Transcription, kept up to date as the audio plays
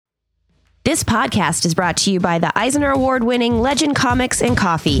This podcast is brought to you by the Eisner Award-winning Legend Comics and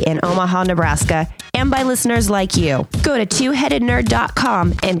Coffee in Omaha, Nebraska, and by listeners like you. Go to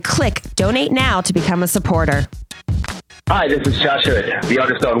twoheadednerd.com and click Donate Now to become a supporter. Hi, this is Josh Hood, the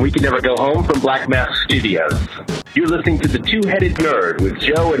artist on We Can Never Go Home from Black Mask Studios. You're listening to The Two-Headed Nerd with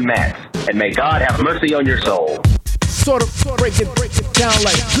Joe and Matt, and may God have mercy on your soul. Sort of break it down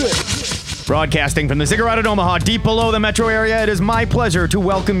like this. Broadcasting from the Ziggurat at Omaha, deep below the metro area, it is my pleasure to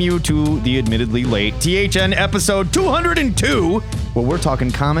welcome you to the admittedly late THN episode 202, where we're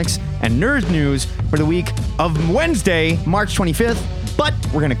talking comics and nerd news for the week of Wednesday, March 25th, but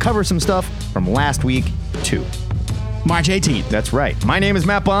we're going to cover some stuff from last week, too. March 18th. That's right. My name is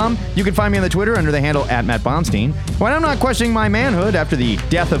Matt Baum. You can find me on the Twitter under the handle @MattBaumstein. When I'm not questioning my manhood after the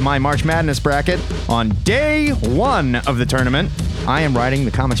death of my March Madness bracket, on day one of the tournament, I am writing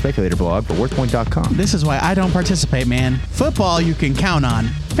the Comic Speculator blog for WorthPoint.com. This is why I don't participate, man. Football you can count on.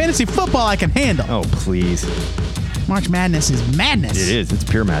 Fantasy football I can handle. Oh, please. March Madness is madness. It is. It's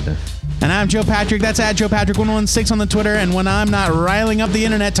pure madness. And I'm Joe Patrick. That's at JoePatrick116 on the Twitter. And when I'm not riling up the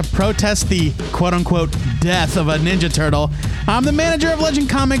internet to protest the quote-unquote death of a Ninja Turtle, I'm the manager of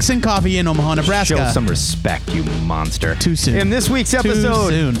Legend Comics and Coffee in Omaha, Nebraska. Show some respect, you monster. Too soon. In this week's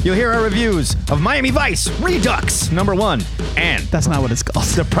episode, you'll hear our reviews of Miami Vice Redux, #1, and That's not what it's called.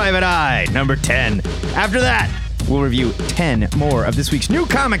 The Private Eye, #10. After that, we'll review 10 more of this week's new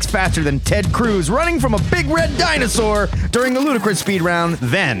comics faster than Ted Cruz running from a big red dinosaur during the ludicrous speed round.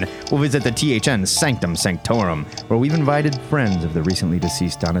 Then we'll visit the THN Sanctum Sanctorum, where we've invited friends of the recently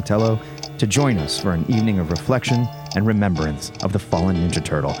deceased Donatello to join us for an evening of reflection and remembrance of the fallen Ninja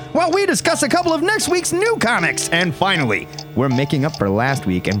Turtle, while we discuss a couple of next week's new comics. And finally, we're making up for last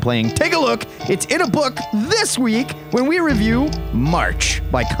week and playing Take a Look, It's in a Book this week when we review March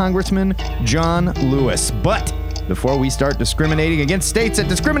by Congressman John Lewis. But before we start discriminating against states that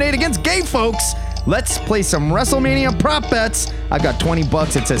discriminate against gay folks, let's play some WrestleMania prop bets. I've got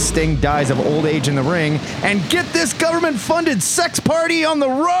 $20 that says Sting dies of old age in the ring, and get this government-funded sex party on the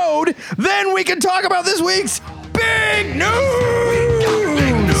road. Then we can talk about this week's big news.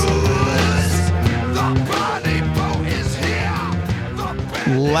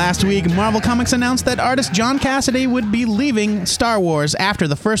 Last week, Marvel Comics announced that artist John Cassaday would be leaving Star Wars after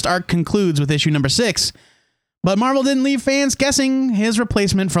the first arc concludes with issue number 6. But Marvel didn't leave fans guessing his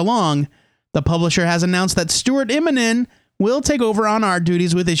replacement for long. The publisher has announced that Stuart Immonen will take over on art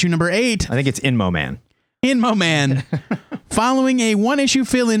duties with issue number 8. I think it's Inmo Man. Inmo Man. Following a one-issue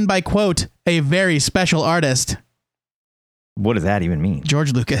fill-in by, quote, a very special artist. What does that even mean?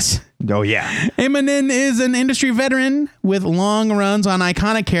 George Lucas. Oh, yeah. Immonen is an industry veteran with long runs on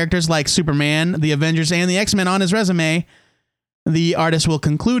iconic characters like Superman, the Avengers, and the X-Men on his resume. The artist will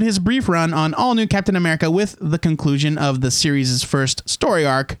conclude his brief run on All New Captain America with the conclusion of the series' first story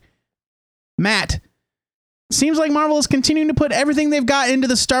arc. Matt, seems like Marvel is continuing to put everything they've got into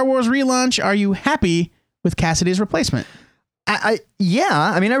the Star Wars relaunch. Are you happy with Cassaday's replacement?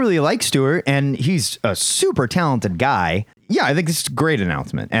 Yeah, I mean, I really like Stuart, and he's a super talented guy. Yeah, I think this is a great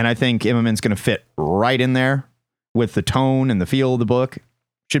announcement, and I think Immonen's going to fit right in there with the tone and the feel of the book.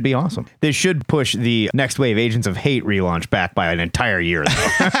 Should be awesome. They should push the Next Wave Agents of Hate relaunch back by an entire year,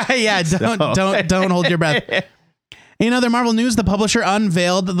 though. Yeah, don't hold your breath. In other Marvel news, the publisher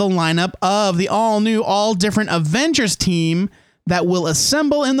unveiled the lineup of the all-new, all-different Avengers team that will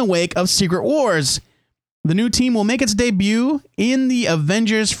assemble in the wake of Secret Wars. The new team will make its debut in the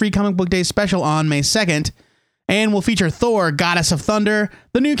Avengers Free Comic Book Day special on May 2nd, and will feature Thor, Goddess of Thunder,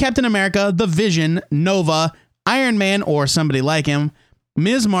 the new Captain America, The Vision, Nova, Iron Man or somebody like him,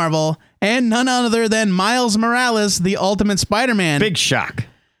 Ms. Marvel, and none other than Miles Morales, the Ultimate Spider-Man. Big shock.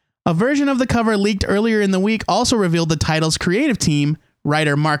 A version of the cover leaked earlier in the week also revealed the title's creative team,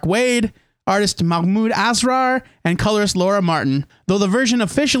 writer Mark Waid, artist Mahmoud Asrar, and colorist Laura Martin. Though the version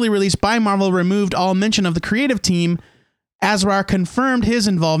officially released by Marvel removed all mention of the creative team, Asrar confirmed his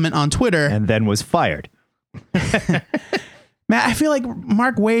involvement on Twitter. And then was fired. Matt, I feel like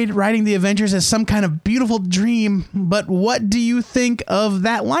Mark Waid writing the Avengers is some kind of beautiful dream, but what do you think of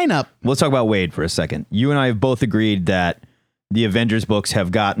that lineup? Let's talk about Waid for a second. You and I have both agreed that the Avengers books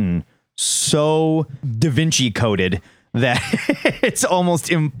have gotten so Da Vinci coded that it's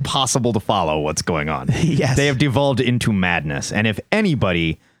almost impossible to follow what's going on. Yes. They have devolved into madness. And if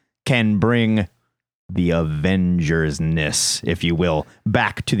anybody can bring the Avengers-ness, if you will,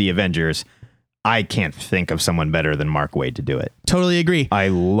 back to the Avengers, I can't think of someone better than Mark Waid to do it. Totally agree. I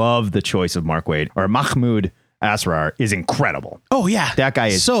love the choice of Mark Waid, or Mahmoud Asrar is incredible. Oh, yeah. That guy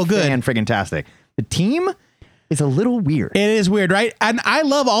is so good. Fan-friggin-tastic. The team is a little weird. It is weird, right? And I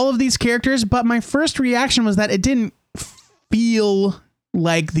love all of these characters, but my first reaction was that it didn't feel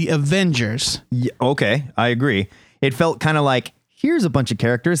like the Avengers. Yeah, okay, I agree. It felt kind of like, here's a bunch of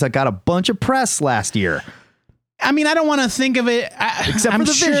characters that got a bunch of press last year. I mean, I don't want to think of it. Except for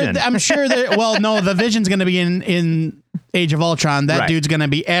the Vision. I'm sure that, well, no, the Vision's going to be in Age of Ultron. That Right. dude's going to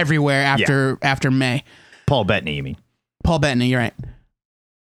be everywhere after May. Paul Bettany, you mean? Paul Bettany, you're right.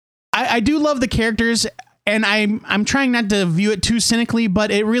 I do love the characters, and I'm trying not to view it too cynically,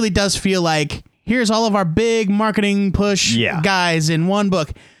 but it really does feel like, here's all of our big marketing push guys in one book.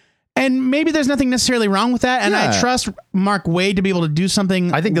 And maybe there's nothing necessarily wrong with that, and I trust Mark Waid to be able to do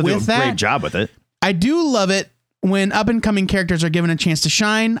something I think they'll with do a great job with it. I do love it when up and coming characters are given a chance to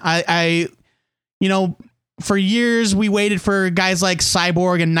shine. I for years we waited for guys like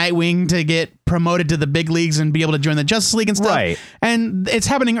Cyborg and Nightwing to get promoted to the big leagues and be able to join the Justice League and stuff. Right. And it's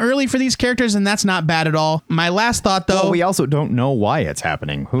happening early for these characters, and that's not bad at all. My last thought, though. Well, we also don't know why it's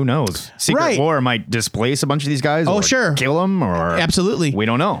happening. Who knows? Secret War might displace a bunch of these guys. Oh, or sure. Kill them or. Absolutely. We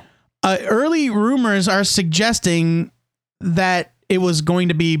don't know. Early rumors are suggesting that it was going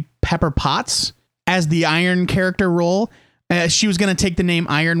to be Pepper Potts as the Iron character role. She was going to take the name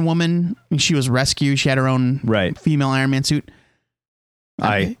Iron Woman. She was rescued. She had her own female Iron Man suit.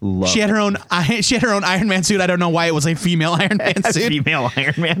 She had her own Iron Man suit. I don't know why it was a female Iron Man suit. Female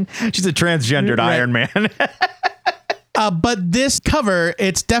Iron Man. She's a transgendered Iron Man. But this cover,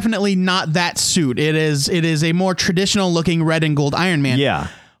 it's definitely not that suit. It is a more traditional looking red and gold Iron Man. Yeah.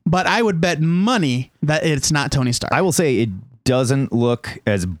 But I would bet money that it's not Tony Stark. I will say it doesn't look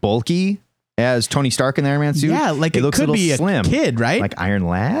as bulky as Tony Stark in the Iron Man suit. Yeah, like it looks could be slim. a kid, right? Like Iron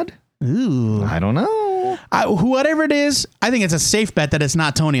Lad? Ooh. I don't know. Whatever it is, I think it's a safe bet that it's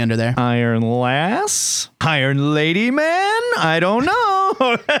not Tony under there. Iron Lass? Iron Lady Man? I don't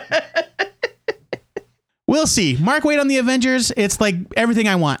know. We'll see. Mark Waid on the Avengers. It's like everything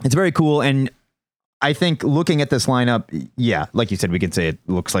I want. It's very cool. And I think looking at this lineup, yeah, like you said, we could say it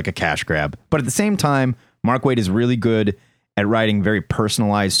looks like a cash grab. But at the same time, Mark Waid is really good at writing very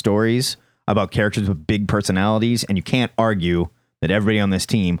personalized stories about characters with big personalities. And you can't argue that everybody on this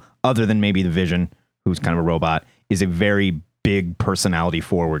team, other than maybe the Vision, who's kind of a robot, is a very big personality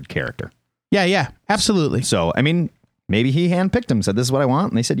forward character. Yeah, absolutely. So, I mean, maybe he handpicked them, said, this is what I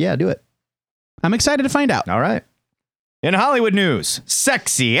want. And they said, yeah, do it. I'm excited to find out. All right. In Hollywood news,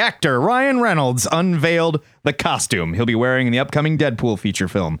 sexy actor Ryan Reynolds unveiled the costume he'll be wearing in the upcoming Deadpool feature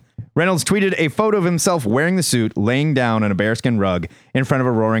film. Reynolds tweeted a photo of himself wearing the suit, laying down on a bearskin rug in front of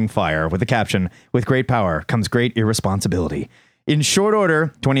a roaring fire with the caption, "With great power comes great irresponsibility." In short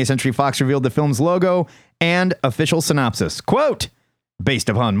order, 20th Century Fox revealed the film's logo and official synopsis. Quote, based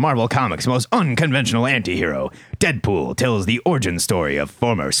upon Marvel Comics' most unconventional anti-hero, Deadpool tells the origin story of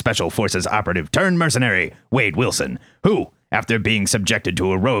former Special Forces operative turned mercenary Wade Wilson, who, after being subjected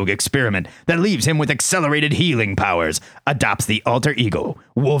to a rogue experiment that leaves him with accelerated healing powers, adopts the alter ego,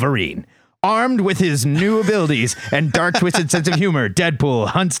 Wolverine. Armed with his new abilities and dark twisted sense of humor, Deadpool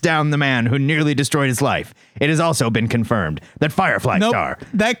hunts down the man who nearly destroyed his life. It has also been confirmed that Firefly star...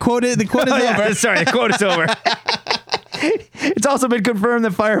 The quote is over. Sorry, the quote is over. It's also been confirmed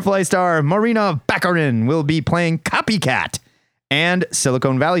that Firefly star Marina Baccarin will be playing Copycat. And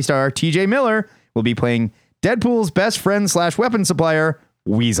Silicon Valley star TJ Miller will be playing Deadpool's best friend / weapon supplier,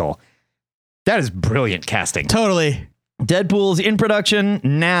 Weasel. That is brilliant casting. Totally. Deadpool's in production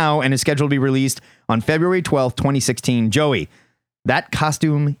now and is scheduled to be released on February 12th, 2016. Joey, that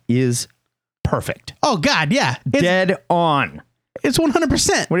costume is perfect. Oh, God, yeah. Dead on. It's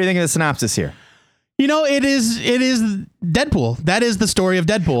 100%. What do you think of the synopsis here? You know, it is Deadpool. That is the story of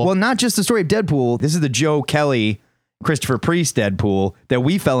Deadpool. Well, not just the story of Deadpool. This is the Joe Kelly, Christopher Priest Deadpool that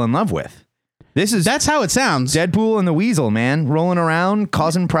we fell in love with. That's how it sounds. Deadpool and the Weasel, man, rolling around,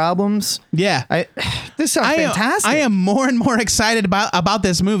 causing problems. Yeah. This sounds fantastic. I am more and more excited about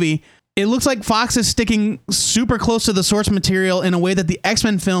this movie. It looks like Fox is sticking super close to the source material in a way that the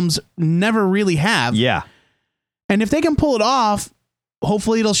X-Men films never really have. Yeah. And if they can pull it off,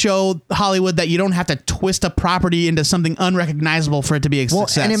 hopefully it'll show Hollywood that you don't have to twist a property into something unrecognizable for it to be a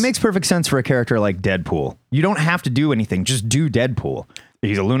success. And it makes perfect sense for a character like Deadpool. You don't have to do anything. Just do Deadpool.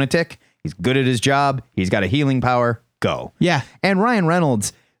 He's a lunatic. He's good at his job. He's got a healing power. Go. Yeah. And Ryan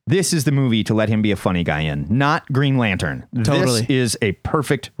Reynolds, this is the movie to let him be a funny guy in, not Green Lantern. Totally. This is a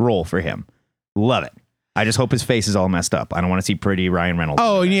perfect role for him. Love it. I just hope his face is all messed up. I don't want to see pretty Ryan Reynolds.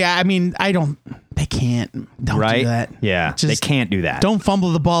 Oh, yeah. I mean, they can't. Don't do that. Yeah. They can't do that. Don't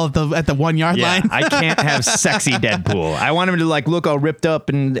fumble the ball at the 1 yard line. I can't have sexy Deadpool. I want him to look all ripped up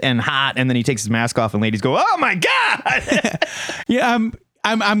and hot. And then he takes his mask off and ladies go, oh my God. Yeah.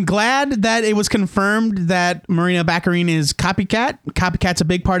 I'm glad that it was confirmed that Marina Baccarin is Copycat. Copycat's a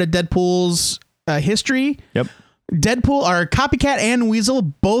big part of Deadpool's history. Yep. Deadpool, or Copycat and Weasel,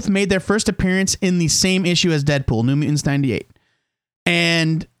 both made their first appearance in the same issue as Deadpool, New Mutants 98.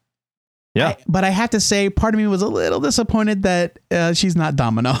 And Yeah. but I have to say, part of me was a little disappointed that she's not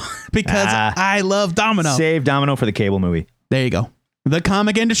Domino because I love Domino. Save Domino for the cable movie. There you go. The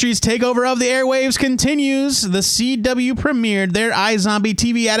comic industry's takeover of the airwaves continues. The CW premiered their iZombie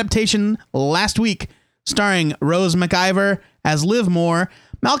TV adaptation last week, starring Rose McIver as Liv Moore,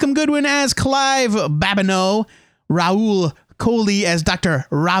 Malcolm Goodwin as Clive Babineau, Raul Kohli as Dr.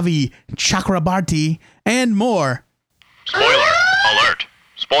 Ravi Chakrabarti, and more. Spoiler alert.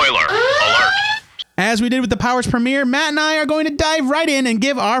 Spoiler alert. As we did with the Powers premiere, Matt and I are going to dive right in and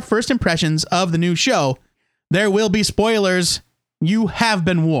give our first impressions of the new show. There will be spoilers. You have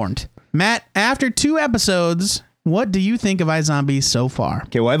been warned. Matt, after 2 episodes, what do you think of iZombie so far?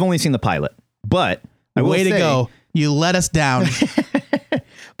 Okay, well, I've only seen the pilot, but I will Way to say, go. You let us down.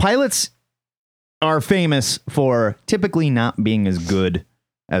 pilots are famous for typically not being as good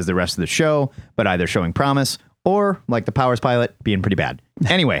as the rest of the show, but either showing promise or, like the Powers pilot, being pretty bad.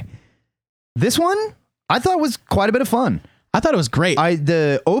 Anyway, this one I thought was quite a bit of fun. I thought it was great.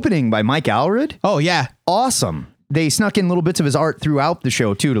 The opening by Mike Allred, oh, yeah. awesome. They snuck in little bits of his art throughout the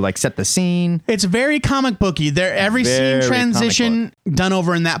show, too, to like set the scene. It's very comic booky. Every Very scene transition done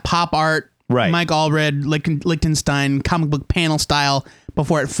over in that pop art, Right. Mike Allred, Lichtenstein, comic book panel style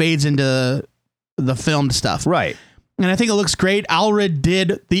before it fades into the filmed stuff. Right. And I think it looks great. Allred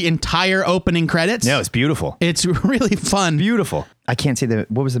did the entire opening credits. No, it's beautiful. It's really fun. Beautiful. I can't say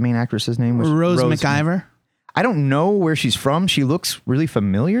what was the main actress's name? Rose McIver. I don't know where she's from. She looks really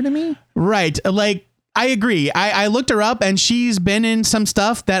familiar to me. Right. Like, I agree. I looked her up and she's been in some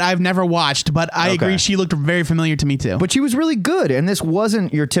stuff that I've never watched, but I agree. She looked very familiar to me too. But she was really good. And this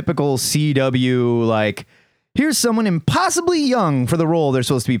wasn't your typical CW, like, here's someone impossibly young for the role they're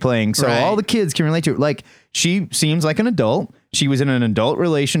supposed to be playing. So Right. all the kids can relate to it. Like, she seems like an adult. She was in an adult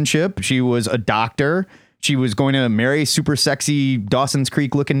relationship. She was a doctor. She was going to marry super sexy Dawson's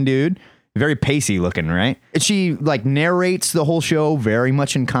Creek looking dude. Very pacey looking, right? She like narrates the whole show very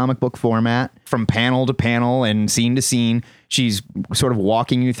much in comic book format, from panel to panel and scene to scene. She's sort of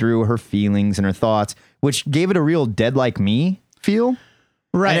walking you through her feelings and her thoughts, which gave it a real Dead Like Me feel.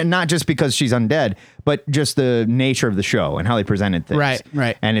 Right. And not just because she's undead, but just the nature of the show and how they presented things. Right,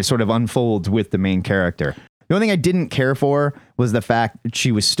 right. And it sort of unfolds with the main character. The only thing I didn't care for was the fact that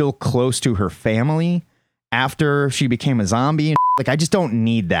she was still close to her family after she became a zombie. And like, I just don't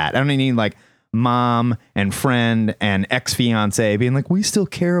need that. I don't need like mom and friend and ex-fiance being like, we still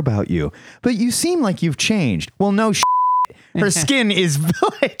care about you, but you seem like you've changed. Well, no, her skin is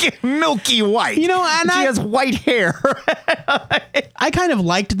like milky white. You know, and she has white hair. I kind of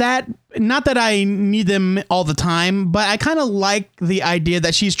liked that. Not that I need them all the time, but I kind of like the idea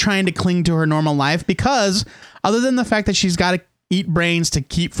that she's trying to cling to her normal life, because other than the fact that she's got to eat brains to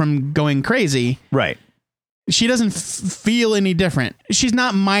keep from going crazy, Right. she doesn't feel any different. She's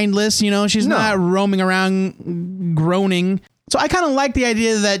not mindless, you know, she's not roaming around groaning. So I kind of like the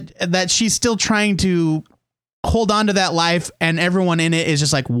idea that she's still trying to hold on to that life, and everyone in it is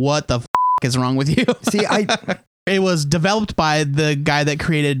just like, what the is wrong with you? See, It was developed by the guy that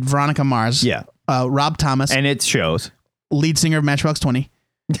created Veronica Mars. Yeah. Rob Thomas, And it shows. lead singer of Matchbox 20.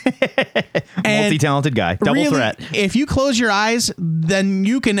 And Multi-talented guy. Double really, threat. if you close your eyes, then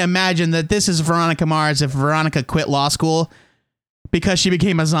you can imagine that this is Veronica Mars if Veronica quit law school because she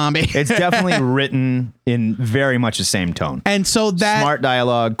became a zombie. It's definitely written in very much the same tone. And so that Smart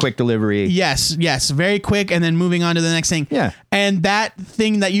dialogue, quick delivery. Yes, very quick, and then moving on to the next thing. Yeah. And that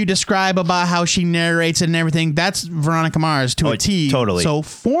thing that you describe about how she narrates it and everything, that's Veronica Mars to a T. Totally. So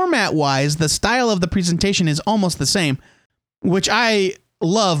format-wise, the style of the presentation is almost the same, which I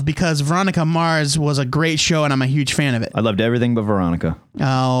love because Veronica Mars was a great show and I'm a huge fan of it. I loved everything but Veronica.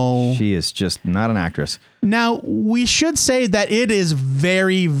 Oh. She is just not an actress. Now, we should say that it is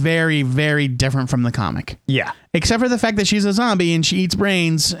very, very, very different from the comic. Yeah. Except for the fact that she's a zombie and she eats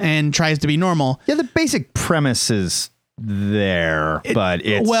brains and tries to be normal. Yeah, the basic premise is there, but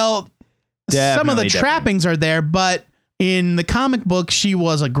it's Well, some of the definitely different. trappings are there, but in the comic book, she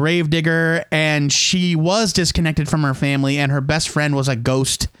was a gravedigger and she was disconnected from her family, and her best friend was a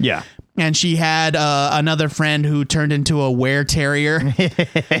ghost. Yeah. And she had another friend who turned into a were-terrier.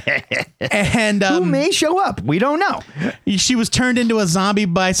 And Who may show up? We don't know. she was turned into a zombie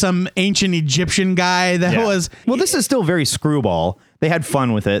by some ancient Egyptian guy that was... Well, this is still very Screwball. They had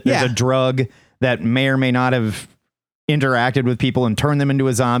fun with it. There's Yeah. a drug that may or may not have interacted with people and turned them into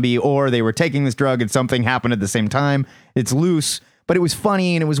a zombie, or they were taking this drug and something happened at the same time. It's loose, but it was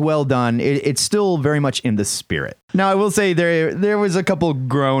funny and it was well done. It's still very much in the spirit. Now, I will say there was a couple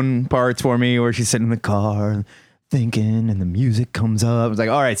grown parts for me where she's sitting in the car, thinking and the music comes up. I was like,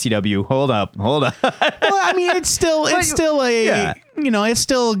 all right, CW, hold up. Well, I mean, it's still Yeah. it's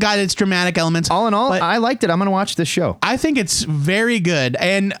still got its dramatic elements. All in all, but I liked it. I'm going to watch this show. I think it's very good.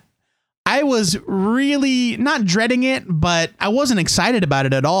 And I was really not dreading it, but I wasn't excited about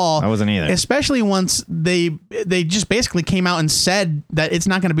it at all. I wasn't either. Especially once they just basically came out and said that it's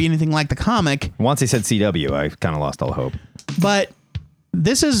not going to be anything like the comic. Once they said CW, I kind of lost all hope. But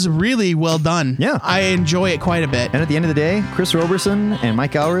this is really well done. Yeah. I enjoy it quite a bit. And at the end of the day, Chris Roberson and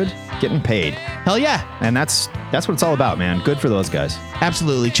Mike Allred getting paid. Hell yeah. And that's what it's all about, man. Good for those guys.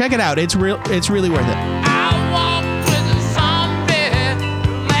 Absolutely. Check it out. It's really worth it.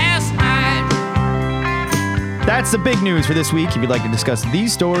 That's the big news for this week. If you'd like to discuss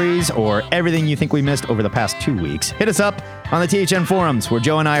these stories or everything you think we missed over the past 2 weeks, hit us up on the THN forums where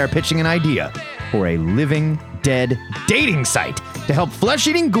Joe and I are pitching an idea for a living dead dating site to help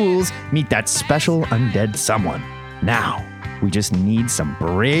flesh-eating ghouls meet that special undead someone. Now, we just need some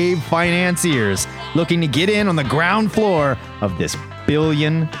brave financiers looking to get in on the ground floor of this $1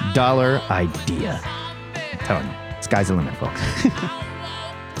 billion idea. I'm telling you, sky's the limit, folks.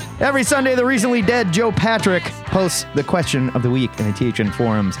 Every Sunday, the recently dead Joe Patrick posts the question of the week in the THN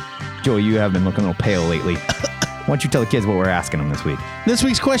forums. Joe, you have been looking a little pale lately. Why don't you tell the kids what we're asking them this week? This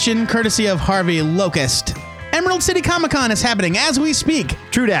week's question, courtesy of Harvey Locust. Emerald City Comic Con is happening as we speak.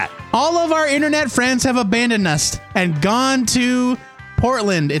 True dat. All of our internet friends have abandoned us and gone to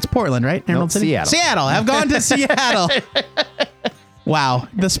Portland. It's Portland, right? Emerald City? Seattle. Seattle. Have gone to Seattle. Wow.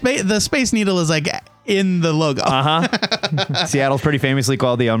 The Space Needle is like in the logo. Seattle's pretty famously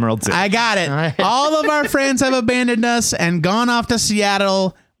called the Emerald City. I got it. All of our friends have abandoned us and gone off to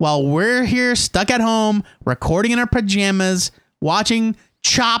Seattle while we're here stuck at home, recording in our pajamas, watching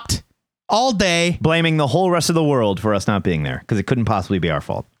Chopped all day. Blaming the whole rest of the world for us not being there because it couldn't possibly be our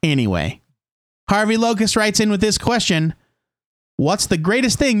fault. Anyway, Harvey Locust writes in with this question. What's the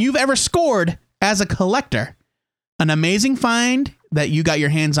greatest thing you've ever scored as a collector? An amazing find that you got your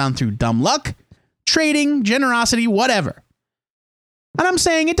hands on through dumb luck, trading, generosity, whatever. And I'm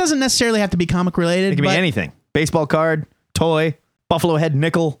saying it doesn't necessarily have to be comic related. It can be anything. Baseball card, toy, buffalo head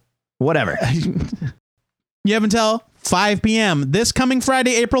nickel, whatever. You have until 5 p.m. this coming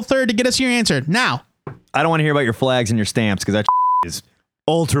Friday, April 3rd to get us your answer. Now. I don't want to hear about your flags and your stamps because that is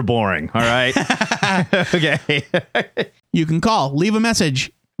ultra boring. All right. Okay. You can call, leave a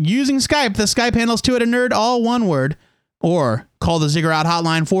message using Skype. The Skype handle's 2headednerd, all one word, or call the Ziggurat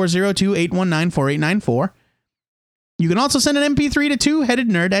hotline 402-819-4894. You can also send an MP3 to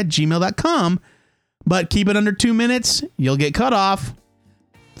 2headednerd@gmail.com, but keep it under 2 minutes. You'll get cut off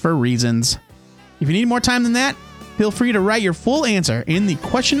for reasons. If you need more time than that, feel free to write your full answer in the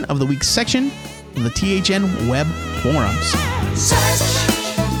question of the week section of the THN web forums.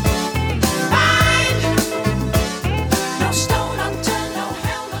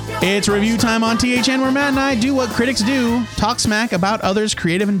 It's review time on THN where Matt and I do what critics do, talk smack about others'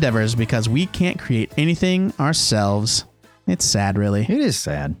 creative endeavors because we can't create anything ourselves. It's sad, really. It is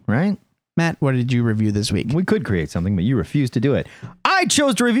sad, right? Matt, what did you review this week? We could create something, but you refused to do it. I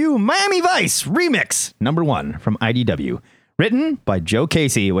chose to review Miami Vice Remix #1 from IDW. Written by Joe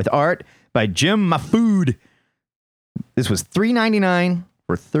Casey with art by Jim Mahfood. This was $3.99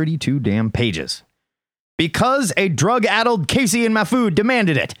 for 32 damn pages. Because a drug-addled Casey and Mahfood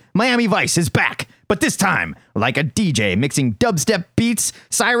demanded it, Miami Vice is back. But this time, like a DJ mixing dubstep beats,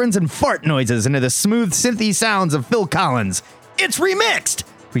 sirens, and fart noises into the smooth synthy sounds of Phil Collins. It's remixed!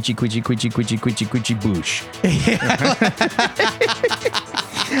 Queechy, queechy, queechy, queechy, queechy, queechy, boosh.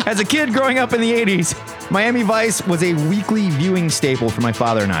 As a kid growing up in the 80s, Miami Vice was a weekly viewing staple for my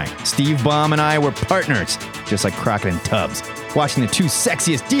father and I. Steve Baum and I were partners, just like Crockett and Tubbs, watching the two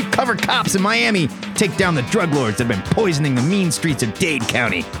sexiest deep-cover cops in Miami take down the drug lords that have been poisoning the mean streets of Dade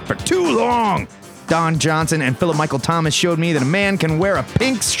County for too long. Don Johnson and Philip Michael Thomas showed me that a man can wear a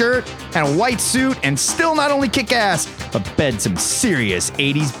pink shirt and a white suit and still not only kick ass, but bed some serious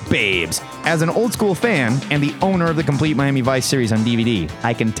 80s babes. As an old school fan and the owner of the complete Miami Vice series on DVD,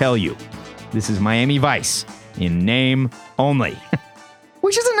 I can tell you, this is Miami Vice in name only,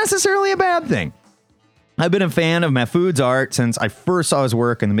 which isn't necessarily a bad thing. I've been a fan of Mahfood's art since I first saw his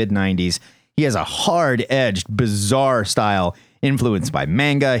work in the mid-90s. He has a hard-edged, bizarre style influenced by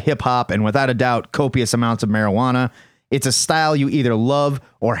manga, hip-hop, and without a doubt, copious amounts of marijuana. It's a style you either love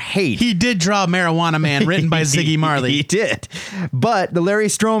or hate. He did draw Marijuana Man, written by Ziggy Marley. He did. But the Larry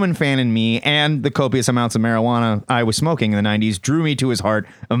Stroman fan in me and the copious amounts of marijuana I was smoking in the 90s drew me to his heart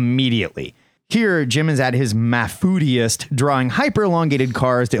immediately. Here, Jim is at his Mahfoodiest, drawing hyper-elongated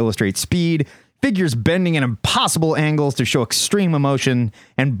cars to illustrate speed, figures bending at impossible angles to show extreme emotion,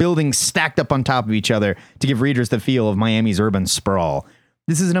 and buildings stacked up on top of each other to give readers the feel of Miami's urban sprawl.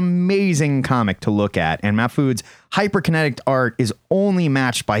 This is an amazing comic to look at, and Mahfoud's hyperkinetic art is only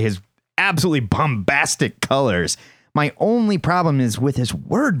matched by his absolutely bombastic colors. My only problem is with his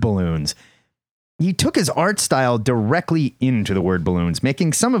word balloons. He took his art style directly into the word balloons,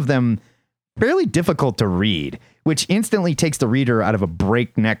 making some of them fairly difficult to read, which instantly takes the reader out of a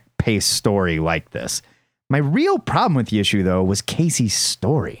breakneck pace story like this. My real problem with the issue, though, was Casey's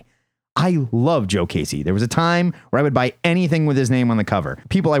story. I love Joe Casey. There was a time where I would buy anything with his name on the cover.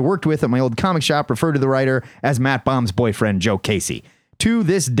 People I worked with at my old comic shop referred to the writer as Matt Baum's boyfriend, Joe Casey. To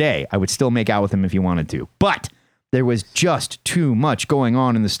this day, I would still make out with him if he wanted to. But there was just too much going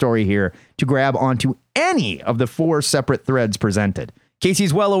on in the story here to grab onto any of the 4 separate threads presented.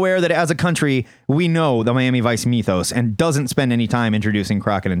 Casey's well aware that as a country, we know the Miami Vice mythos and doesn't spend any time introducing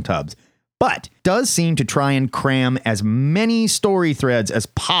Crockett and Tubbs, but does seem to try and cram as many story threads as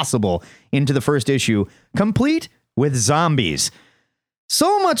possible into the first issue, complete with zombies.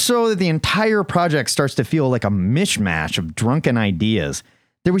 So much so that the entire project starts to feel like a mishmash of drunken ideas.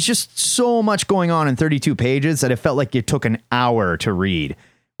 There was just so much going on in 32 pages that it felt like it took an hour to read,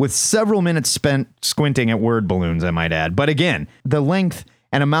 with several minutes spent squinting at word balloons, I might add. But again, the length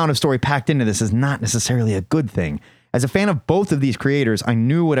and amount of story packed into this is not necessarily a good thing. As a fan of both of these creators, I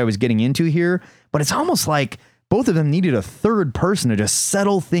knew what I was getting into here, but it's almost like both of them needed a third person to just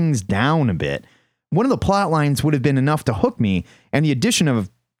settle things down a bit. One of the plot lines would have been enough to hook me, and the addition of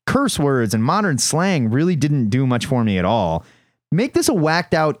curse words and modern slang really didn't do much for me at all. Make this a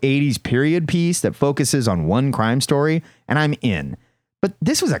whacked out 80s period piece that focuses on one crime story, and I'm in. But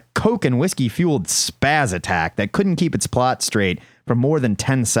this was a coke and whiskey fueled spaz attack that couldn't keep its plot straight for more than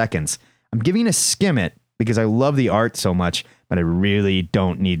 10 seconds. I'm giving it a skim it because I love the art so much, but I really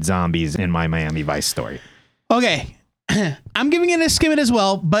don't need zombies in my Miami Vice story. Okay. I'm giving it a skim it as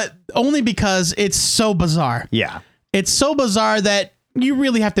well, but only because it's so bizarre. Yeah. It's so bizarre that you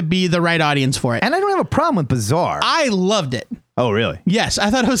really have to be the right audience for it. And I don't have a problem with bizarre. I loved it. Oh, really? Yes, I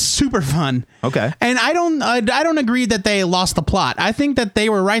thought it was super fun. Okay. And I don't agree that they lost the plot. I think that they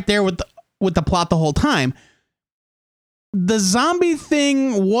were right there with the plot the whole time. The zombie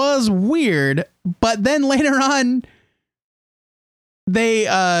thing was weird, but then later on,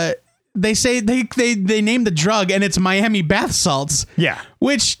 they say they named the drug and it's Miami bath salts. Yeah.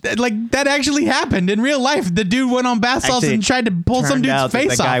 Which, like, that actually happened in real life. The dude went on bath salts and tried to pull some dude's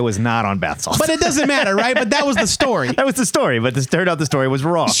face off. The guy was not on bath salts. But it doesn't matter, right? But that was the story. That was the story, but this turned out the story was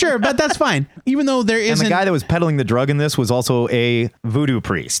wrong. Sure, but that's fine. Even though there isn't... And the guy that was peddling the drug in this was also a voodoo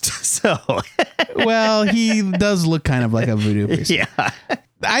priest. So... Well, he does look kind of like a voodoo priest. Yeah.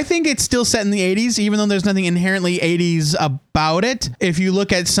 I think it's still set in the 80s, even though there's nothing inherently 80s about it. If you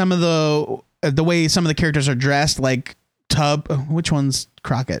look at some of the way some of the characters are dressed, like which one's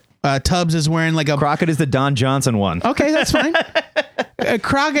Crockett? Tubbs is wearing like a... Crockett is the Don Johnson one. Okay, that's fine.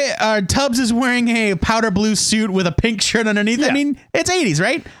 Tubbs is wearing a powder blue suit with a pink shirt underneath. Yeah. I mean, it's 80s,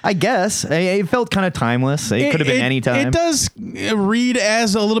 right? I guess. It felt kind of timeless. It could have been any time. It does read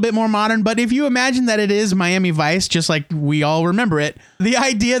as a little bit more modern, but if you imagine that it is Miami Vice, just like we all remember it, the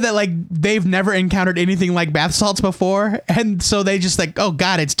idea that like they've never encountered anything like bath salts before, and so they just like, oh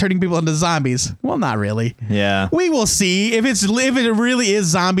God, it's turning people into zombies. Well, not really. Yeah. We will see. If it really is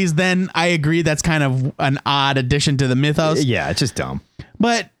zombies, then I agree that's kind of an odd addition to the mythos. Yeah, it's just dumb.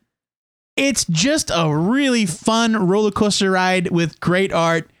 But it's just a really fun roller coaster ride with great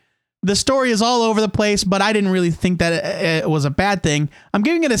art. The story is all over the place, but I didn't really think that it was a bad thing. I'm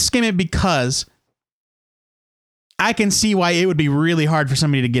giving it a skim it because I can see why it would be really hard for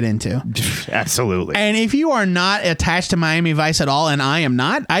somebody to get into. Absolutely. And if you are not attached to Miami Vice at all, and I am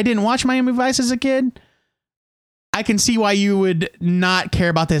not, I didn't watch Miami Vice as a kid, I can see why you would not care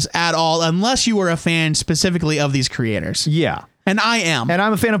about this at all unless you were a fan specifically of these creators. Yeah. And I am. And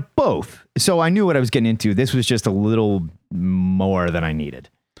I'm a fan of both. So I knew what I was getting into. This was just a little more than I needed.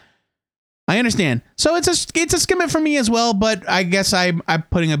 I understand. So it's a skim it for me as well, but I guess I'm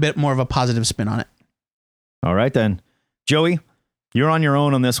putting a bit more of a positive spin on it. All right, then. Joey, you're on your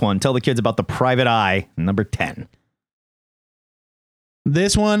own on this one. Tell the kids about The Private Eye, number 10.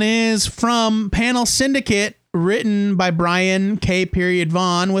 This one is from Panel Syndicate, written by Brian K.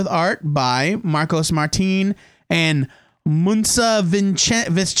 Vaughan with art by Marcos Martin and Munza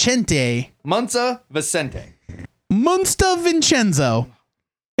Vicente. Munza Vicente. Munza Vincenzo.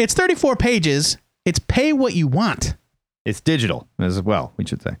 It's 34 pages. It's pay what you want. It's digital as well, we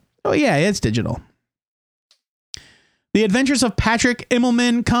should say. Oh, yeah, it's digital. The adventures of Patrick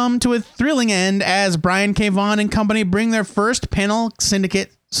Immelman come to a thrilling end as Brian K. Vaughan and company bring their first Panel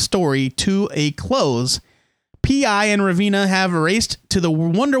Syndicate story to a close. P.I. and Ravina have raced to the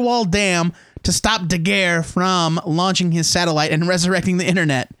Wonderwall Dam to stop Daguerre from launching his satellite and resurrecting the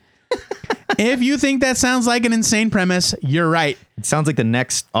internet. If you think that sounds like an insane premise, you're right. It sounds like the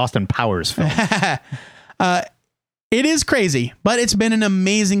next Austin Powers film. It is crazy, but it's been an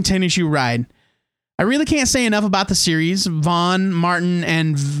amazing 10-issue ride. I really can't say enough about the series. Vaughn, Martin,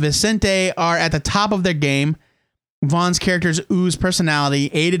 and Vicente are at the top of their game. Vaughn's characters ooze personality,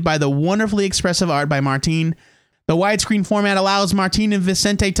 aided by the wonderfully expressive art by Martin. The widescreen format allows Martin and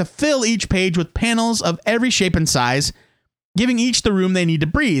Vicente to fill each page with panels of every shape and size, giving each the room they need to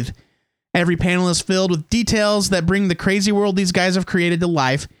breathe. Every panel is filled with details that bring the crazy world these guys have created to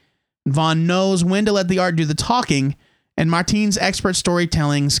life. Vaughn knows when to let the art do the talking, and Martin's expert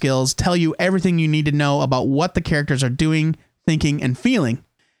storytelling skills tell you everything you need to know about what the characters are doing, thinking, and feeling.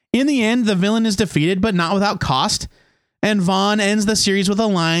 In the end, the villain is defeated, but not without cost, and Vaughn ends the series with a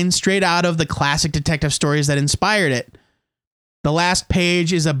line straight out of the classic detective stories that inspired it. The last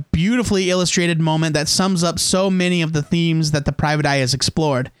page is a beautifully illustrated moment that sums up so many of the themes that the Private Eye has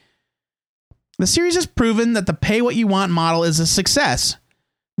explored. The series has proven that the pay-what-you-want model is a success.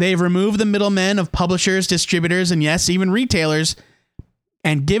 They've removed the middlemen of publishers, distributors, and yes, even retailers,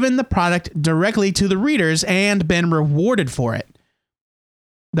 and given the product directly to the readers and been rewarded for it.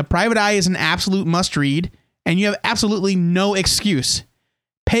 The Private Eye is an absolute must-read, and you have absolutely no excuse.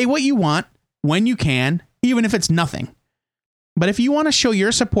 Pay what you want, when you can, even if it's nothing. But if you want to show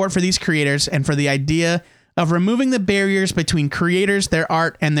your support for these creators and for the idea of removing the barriers between creators, their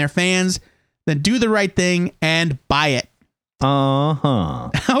art, and their fans, then do the right thing and buy it.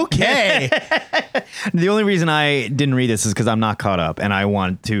 Okay. The only reason I didn't read this is because I'm not caught up and I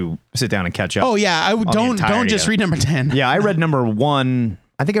want to sit down and catch up. Oh yeah, don't just read number 10. Yeah, I read number 1.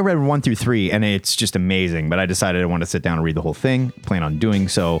 I think I read 1 through 3 and it's just amazing, but I decided I want to sit down and read the whole thing. Plan on doing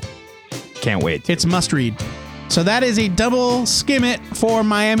so. Can't wait. It's must read. So that is a double skim it for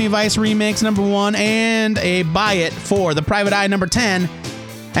Miami Vice Remix number 1 and a buy it for The Private Eye number 10.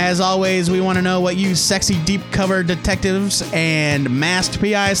 As always, we want to know what you sexy deep cover detectives and masked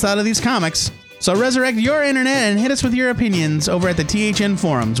PIs thought of these comics. So resurrect your internet and hit us with your opinions over at the THN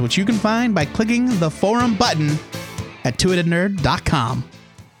forums, which you can find by clicking the forum button at twoheadednerd.com.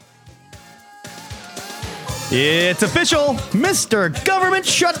 It's official. Mr. Government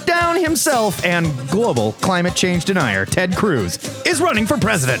Shutdown himself and global climate change denier Ted Cruz is running for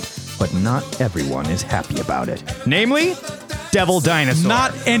president. But not everyone is happy about it. Namely, Devil Dinosaur.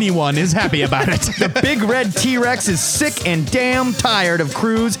 Not anyone is happy about it. The big red T-Rex is sick and damn tired of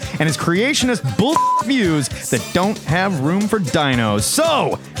Cruz and his creationist bull views that don't have room for dinos.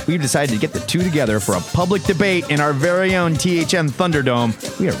 So, we've decided to get the two together for a public debate in our very own THN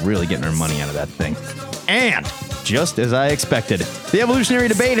Thunderdome. We are really getting our money out of that thing. And, just as I expected, the evolutionary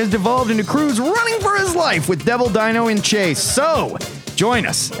debate has devolved into Cruz running for his life with Devil Dino in chase. So, join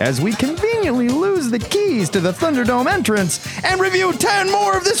us as we conveniently lose the keys to the Thunderdome entrance and review 10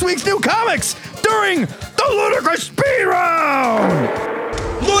 more of this week's new comics during the Ludicrous Speed Round!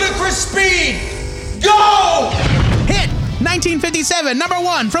 Ludicrous Speed! Go! Hit 1957, number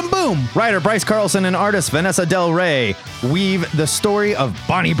 1 from Boom. Writer Bryce Carlson and artist Vanessa Del Rey weave the story of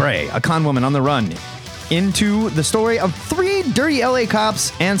Bonnie Bray, a con woman on the run, into the story of 3 dirty LA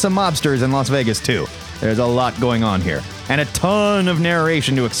cops and some mobsters in Las Vegas, too. There's a lot going on here, and a ton of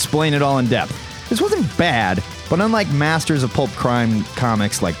narration to explain it all in depth. This wasn't bad, but unlike masters of pulp crime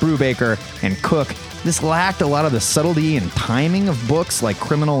comics like Brubaker and Cook, this lacked a lot of the subtlety and timing of books like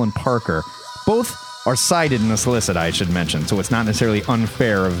Criminal and Parker. Both are cited in the solicit, I should mention, so it's not necessarily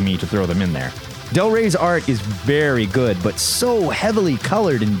unfair of me to throw them in there. Del Rey's art is very good, but so heavily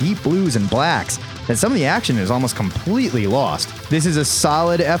colored in deep blues and blacks that some of the action is almost completely lost. This is a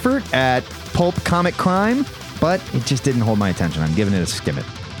solid effort at pulp comic crime, but it just didn't hold my attention. I'm giving it a skim it.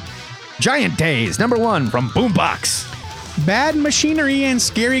 Giant Days, number 1 from Boombox. Bad Machinery and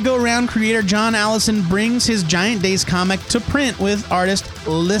Scary Go Round creator John Allison brings his Giant Days comic to print with artist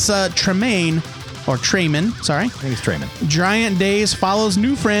Lissa Tremaine, or Trayman, sorry. I think it's Trayman. Giant Days follows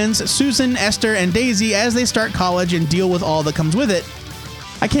new friends Susan, Esther, and Daisy as they start college and deal with all that comes with it.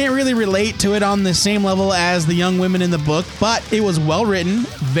 I can't really relate to it on the same level as the young women in the book, but it was well written,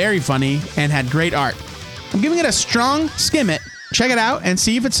 very funny, and had great art. I'm giving it a strong skim it. Check it out and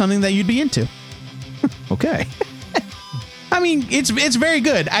see if it's something that you'd be into. Okay. I mean, it's very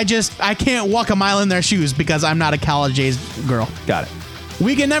good. I can't walk a mile in their shoes because I'm not a college-aged girl. Got it.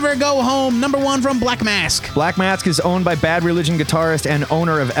 We Can Never Go Home, number 1 from Black Mask. Black Mask is owned by Bad Religion guitarist and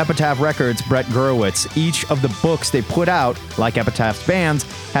owner of Epitaph Records, Brett Gurewitz. Each of the books they put out, like Epitaph's bands,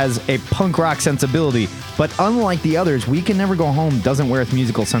 has a punk rock sensibility. But unlike the others, We Can Never Go Home doesn't wear its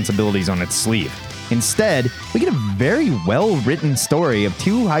musical sensibilities on its sleeve. Instead, we get a very well-written story of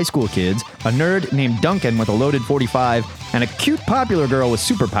 2 high school kids, a nerd named Duncan with a loaded .45, and a cute popular girl with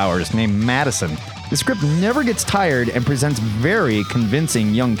superpowers named Madison. The script never gets tired and presents very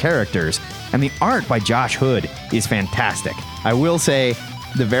convincing young characters, and the art by Josh Hood is fantastic. I will say,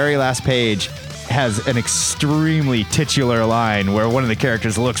 the very last page has an extremely titular line where one of the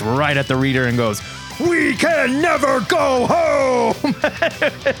characters looks right at the reader and goes, "We can never go home!"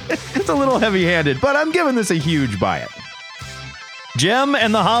 It's a little heavy-handed, but I'm giving this a huge buy it. Jem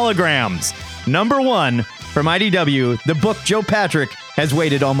and the Holograms, number 1 from IDW, the book Joe Patrick has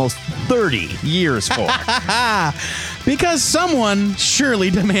waited almost 30 years for. Because someone surely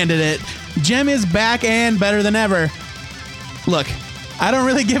demanded it. Jem is back and better than ever. Look, I don't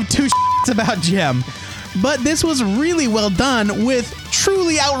really give 2 shits about Jem, but this was really well done with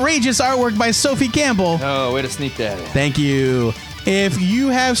truly outrageous artwork by Sophie Campbell. Oh, way to sneak that in. Thank you. If you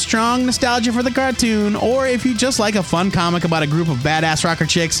have strong nostalgia for the cartoon, or if you just like a fun comic about a group of badass rocker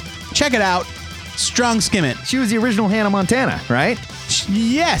chicks, check it out. Strong skim it. She was the original Hannah Montana, right?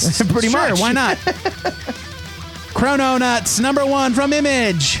 Yes. Pretty much. Why not? Chrono Nuts, number 1 from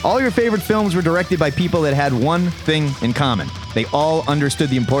Image. All your favorite films were directed by people that had one thing in common. They all understood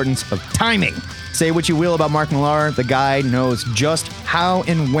the importance of timing. Say what you will about Mark Millar, the guy knows just how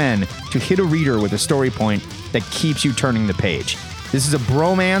and when to hit a reader with a story point that keeps you turning the page. This is a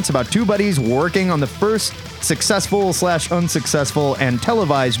bromance about 2 buddies working on the first successful/unsuccessful and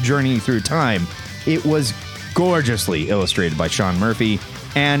televised journey through time. It was gorgeously illustrated by Sean Murphy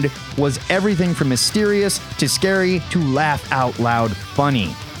and was everything from mysterious to scary to laugh out loud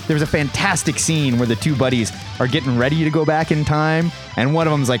funny. There was a fantastic scene where the 2 buddies are getting ready to go back in time, and one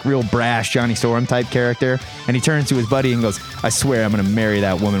of them's like real brash Johnny Storm type character, and he turns to his buddy and goes, "I swear I'm gonna marry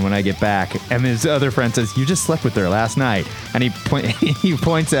that woman when I get back." And his other friend says, "You just slept with her last night." And he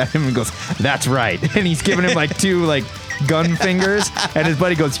points at him and goes, "That's right." And he's giving him like 2 like gun fingers, and his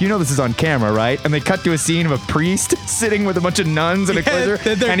buddy goes, "You know this is on camera, right?" And they cut to a scene of a priest sitting with a bunch of nuns and a quizzzer,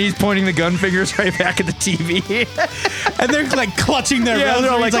 and he's pointing the gun fingers right back at the TV. And they're like clutching their Yeah,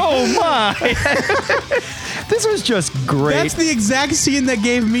 they're all like, rosaries, "Oh my!" This was just great. That's the exact scene that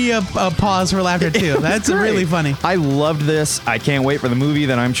gave me a pause for laughter too. That's great. really funny. I loved this. I can't wait for the movie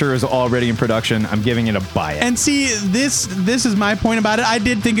that I'm sure is already in production. I'm giving it a buy it. And see, this is my point about it. I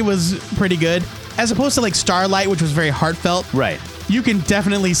did think it was pretty good. As opposed to like Starlight, which was very heartfelt. Right. You can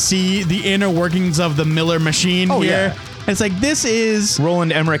definitely see the inner workings of the Miller machine here. Yeah. It's like, this is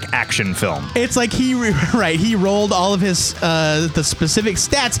Roland Emmerich action film. It's like he rolled all of his the specific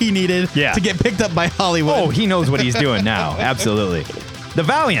stats he needed to get picked up by Hollywood. Oh, he knows what he's doing now. Absolutely. The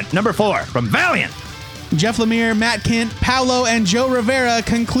Valiant, number 4 from Valiant. Jeff Lemire, Matt Kent, Paolo, and Joe Rivera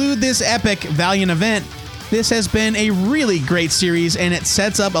conclude this epic Valiant event. This has been a really great series, and it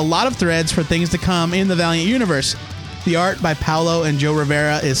sets up a lot of threads for things to come in the Valiant universe. The art by Paolo and Joe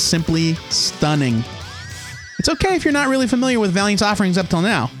Rivera is simply stunning. It's okay if you're not really familiar with Valiant's offerings up till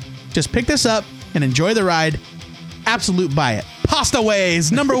now. Just pick this up and enjoy the ride. Absolute buy it.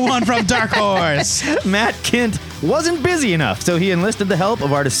 Pastaways, number 1 from Dark Horse. Matt Kent wasn't busy enough, so he enlisted the help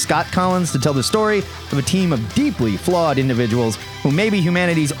of artist Scott Collins to tell the story of a team of deeply flawed individuals who may be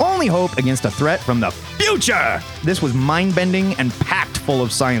humanity's only hope against a threat from the future. This was mind-bending and packed full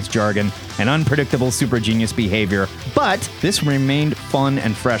of science jargon and unpredictable super genius behavior, but this remained fun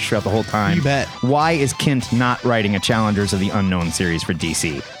and fresh throughout the whole time. You bet. Why is Kent not writing a Challengers of the Unknown series for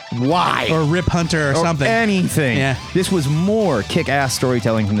DC? Why? Or Rip Hunter or something. Anything. Yeah. This was more kick-ass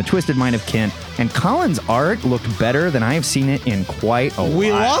storytelling from the twisted mind of Kent, and Collins' art looked better than I have seen it in quite a while.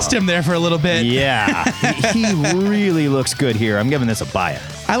 We lost him there for a little bit. Yeah. he really looks good here. I'm giving this a buy it.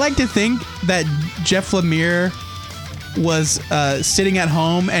 I like to think that Jeff Lemire was sitting at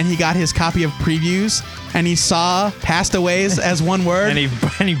home and he got his copy of previews and he saw Pastaways as one word. And he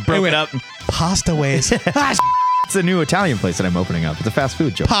broke it up. Pastaways. It's a new Italian place that I'm opening up. It's a fast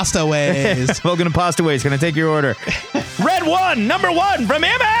food joint. Pastaways. Welcome to Pastaways. Can I take your order? Red 1, number 1 from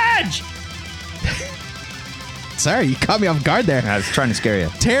Image. Sorry, you caught me off guard there. I was trying to scare you.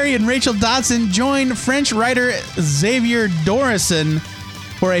 Terry and Rachel Dodson join French writer Xavier Dorison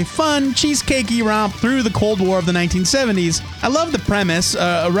for a fun, cheesecakey romp through the Cold War of the 1970s. I love the premise.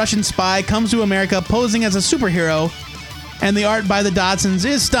 A Russian spy comes to America posing as a superhero, and the art by the Dodsons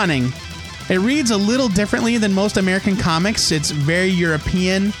is stunning. It reads a little differently than most American comics. It's very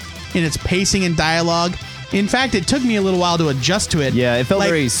European in its pacing and dialogue, In fact, it took me a little while to adjust to it. Yeah, it felt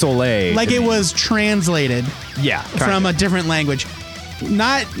very Soleil. Like to it me. was translated Yeah, from a different language.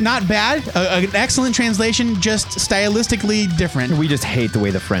 Not bad. An excellent translation, just stylistically different. We just hate the way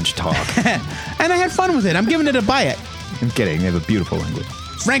the French talk. And I had fun with it. I'm giving it a buy it. I'm kidding. They have a beautiful language.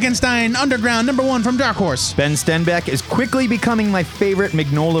 Frankenstein Underground #1 from Dark Horse. Ben Stenbeck is quickly becoming my favorite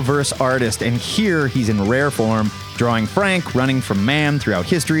Mignola-verse artist, and here he's in rare form, drawing Frank running from man throughout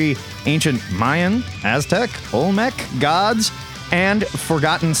history, ancient Mayan, Aztec, Olmec, gods, and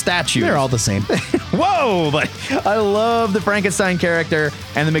forgotten statues. They're all the same. Whoa! But I love the Frankenstein character,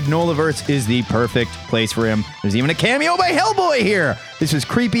 and the Mignola-verse is the perfect place for him. There's even a cameo by Hellboy here. This is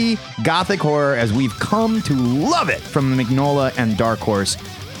creepy, gothic horror as we've come to love it from the Mignola and Dark Horse.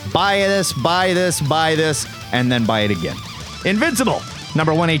 Buy this, buy this, buy this, and then buy it again. Invincible,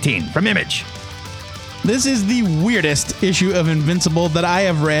 #118 from Image. This is the weirdest issue of Invincible that I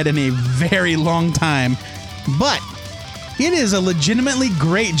have read in a very long time, but it is a legitimately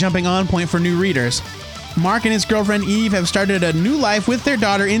great jumping on point for new readers. Mark and his girlfriend Eve have started a new life with their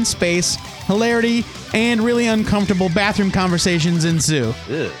daughter in space. Hilarity and really uncomfortable bathroom conversations ensue.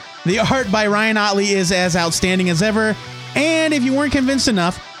 Ugh. The art by Ryan Otley is as outstanding as ever, and if you weren't convinced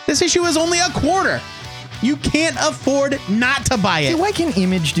enough, this issue is only a quarter. You can't afford not to buy Hey, it. why can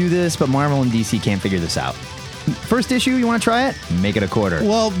Image do this, but Marvel and DC can't figure this out? First issue, you want to try it? Make it a quarter.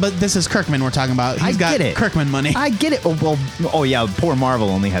 Well, but this is Kirkman we're talking about. He's got get it. Kirkman money. I get it. Oh yeah, poor Marvel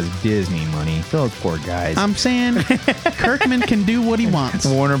only has Disney money. Those poor guys. I'm saying Kirkman can do what he wants.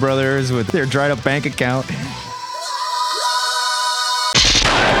 Warner Brothers with their dried up bank account.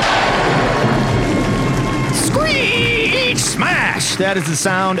 Screech smash! That is the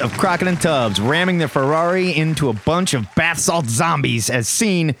sound of Crockett and Tubbs ramming their Ferrari into a bunch of bath salt zombies as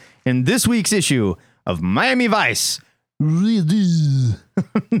seen in this week's issue of Miami Vice. #1.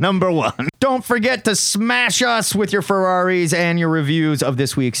 Don't forget to smash us with your Ferraris and your reviews of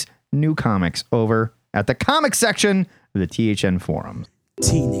this week's new comics over at the comic section of the THN forums.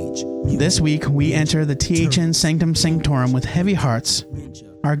 This week, we enter the THN Sanctum Sanctorum with heavy hearts.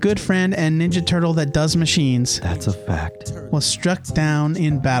 Our good friend and Ninja Turtle that does machines That's a fact. was struck down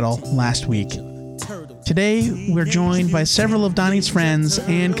in battle last week. Today, we're joined by several of Donnie's friends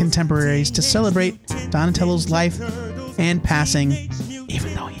and contemporaries to celebrate Donatello's life and passing,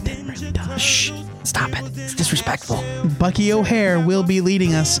 even though he didn't really die. Shh, stop it. It's disrespectful. Bucky O'Hare will be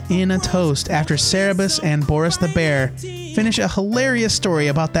leading us in a toast after Cerebus and Boris the Bear finish a hilarious story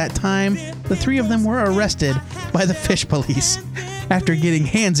about that time the three of them were arrested by the fish police after getting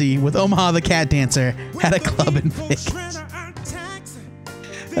handsy with Omaha the Cat Dancer at a club in Vegas.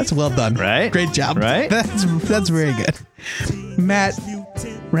 That's well done. Right? Great job. Right? That's very good. Matt,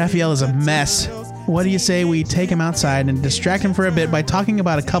 Raphael is a mess. What do you say we take him outside and distract him for a bit by talking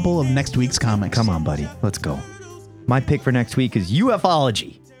about a couple of next week's comics? Come on, buddy. Let's go. My pick for next week is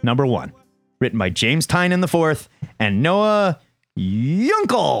UFOlogy, #1. Written by James Tynion IV and Noah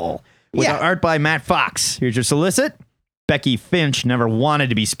Yunkel. With art by Matt Fox. Here's your solicit. Becky Finch never wanted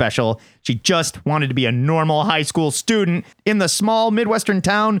to be special. She just wanted to be a normal high school student in the small Midwestern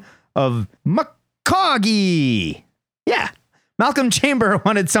town of Muskogee. Yeah. Malcolm Chamber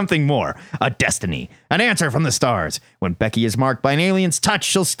wanted something more. A destiny. An answer from the stars. When Becky is marked by an alien's touch,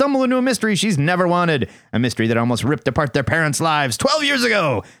 she'll stumble into a mystery she's never wanted. A mystery that almost ripped apart their parents' lives 12 years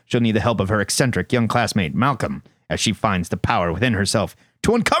ago. She'll need the help of her eccentric young classmate, Malcolm, as she finds the power within herself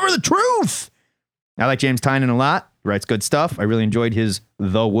to uncover the truth. I like James Tynion a lot. He writes good stuff. I really enjoyed his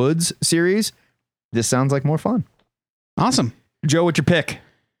The Woods series. This sounds like more fun. Awesome. Joe, what's your pick?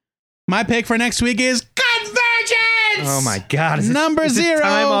 My pick for next week is Convergence! Oh my God. Is Number it 0.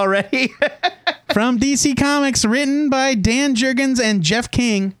 time already? From DC Comics, written by Dan Jurgens and Jeff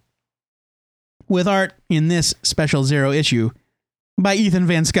King, with art in this special 0 issue by Ethan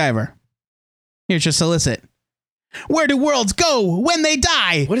Van Sciver. Here's your solicit. Where do worlds go when they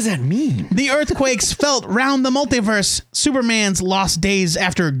die? What does that mean? The earthquakes felt round the multiverse, Superman's lost days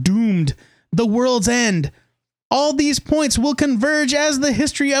after Doomed, the world's end. All these points will converge as the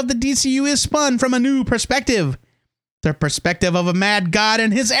history of the DCU is spun from a new perspective. The perspective of a mad god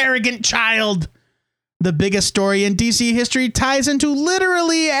and his arrogant child. The biggest story in DC history ties into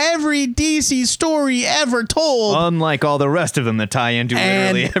literally every DC story ever told. Unlike all the rest of them that tie into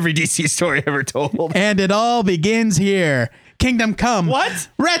literally every DC story ever told. And it all begins here. Kingdom Come. What?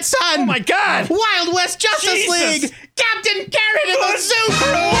 Red Sun. Oh my God. Wild West Justice Jesus. League. Captain Carrot and the Super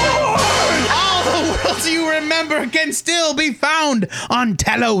Lord. All the worlds you remember can still be found on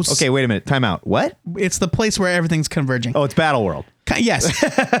Telos. Okay, wait a minute. Time out. What? It's the place where everything's converging. Oh, it's Battle World. Yes.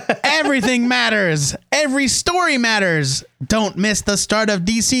 Everything matters. Every story matters. Don't miss the start of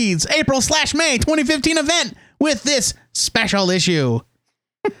DC's April/May 2015 event with this special issue.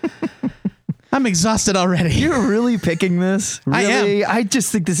 I'm exhausted already. You're really picking this? Really? I am. I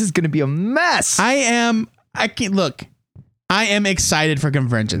just think this is going to be a mess. I am excited for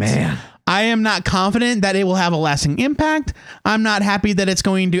Convergence. Man. I am not confident that it will have a lasting impact. I'm not happy that it's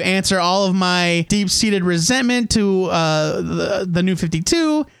going to answer all of my deep-seated resentment to the New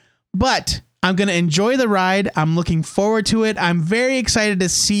 52, but I'm going to enjoy the ride. I'm looking forward to it. I'm very excited to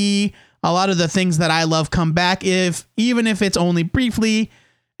see a lot of the things that I love come back, even if it's only briefly.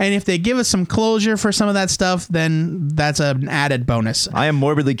 And if they give us some closure for some of that stuff, then that's an added bonus. I am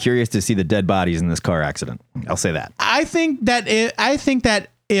morbidly curious to see the dead bodies in this car accident. I'll say that. I think that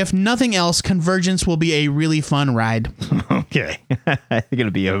if nothing else, Convergence will be a really fun ride. Okay. I think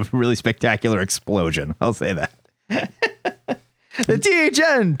it'll be a really spectacular explosion. I'll say that. The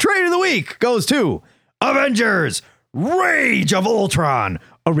THN Trade of the Week goes to Avengers Rage of Ultron,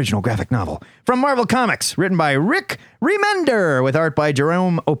 original graphic novel from Marvel Comics, written by Rick Remender, with art by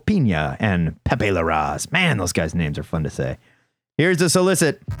Jerome Opeña and Pepe Larraz. Man, those guys' names are fun to say. Here's the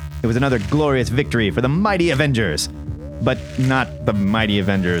solicit. It was another glorious victory for the mighty Avengers. But not the mighty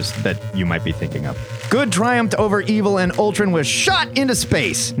Avengers that you might be thinking of. Good triumphed over evil, and Ultron was shot into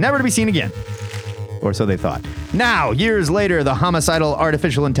space, never to be seen again. Or so they thought. Now, years later, the homicidal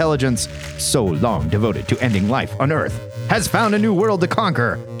artificial intelligence, so long devoted to ending life on Earth, has found a new world to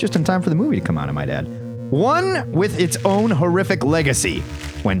conquer, just in time for the movie to come out, I might add. One with its own horrific legacy.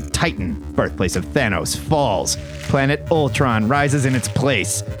 When Titan, birthplace of Thanos, falls, planet Ultron rises in its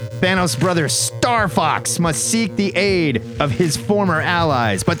place. Thanos' brother Star Fox must seek the aid of his former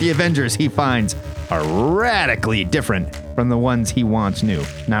allies, but the Avengers he finds are radically different from the ones he once knew.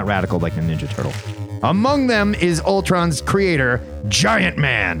 Not radical like the Ninja Turtle. Among them is Ultron's creator, Giant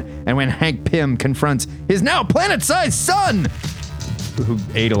Man, and when Hank Pym confronts his now planet-sized son, who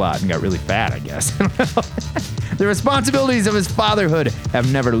ate a lot and got really fat, I guess. The responsibilities of his fatherhood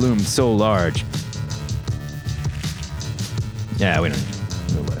have never loomed so large. Yeah, we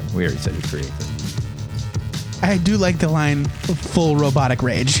don't. We already said he created it. I do like the line "full robotic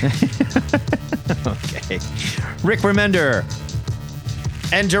rage." Okay. Rick Remender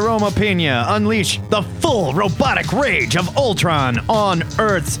and Jerome Opeña unleash the full robotic rage of Ultron on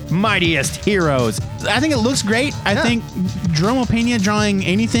Earth's mightiest heroes. I think it looks great. I think Jerome Opeña drawing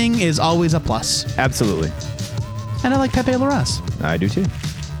anything is always a plus. Absolutely. And I like Pepe Larraz. I do too.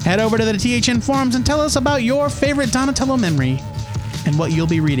 Head over to the THN forums and tell us about your favorite Donatello memory and what you'll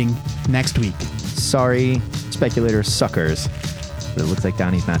be reading next week. Sorry, speculator suckers, but it looks like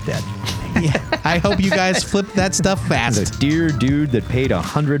Donnie's not dead. Yeah, I hope you guys flip that stuff fast. The dear dude that paid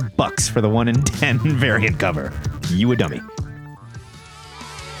 $100 for the 1 in 10 variant cover. You a dummy.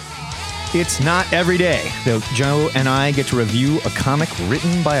 It's not every day that Joe and I get to review a comic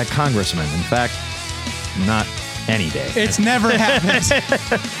written by a congressman. In fact, not any day. It's never happened.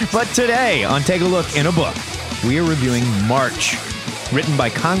 But today, on Take a Look in a Book, we are reviewing March, written by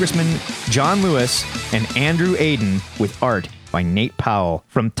Congressman John Lewis and Andrew Aden, with art by Nate Powell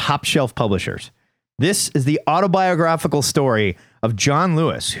from Top Shelf Publishers. This is the autobiographical story of John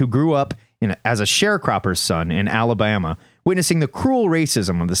Lewis, who grew up as a sharecropper's son in Alabama, witnessing the cruel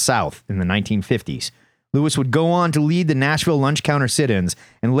racism of the South in the 1950s. Lewis would go on to lead the Nashville lunch counter sit-ins,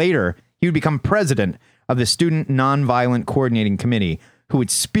 and later he would become president of the Student Nonviolent Coordinating Committee, who would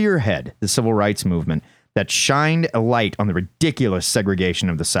spearhead the civil rights movement that shined a light on the ridiculous segregation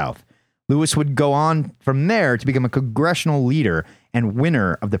of the South. Lewis would go on from there to become a congressional leader and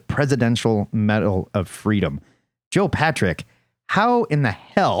winner of the Presidential Medal of Freedom. Joe Patrick, how in the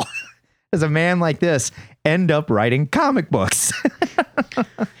hell does a man like this end up writing comic books?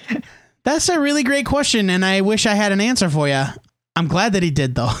 That's a really great question, and I wish I had an answer for you. I'm glad that he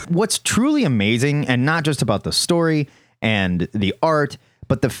did, though. What's truly amazing, and not just about the story and the art,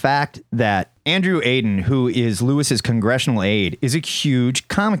 but the fact that Andrew Aden, who is Lewis's congressional aide, is a huge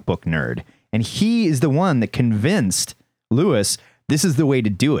comic book nerd. And he is the one that convinced Lewis this is the way to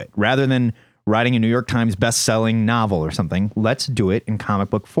do it. Rather than writing a New York Times best-selling novel or something, let's do it in comic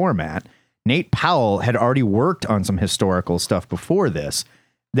book format. Nate Powell had already worked on some historical stuff before this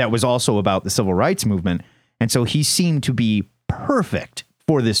that was also about the civil rights movement. And so he seemed to be perfect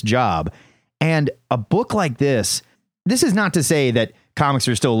for this job. And a book like this is not to say that comics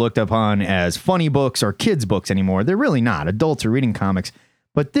are still looked upon as funny books or kids' books anymore. They're really not. Adults are reading comics.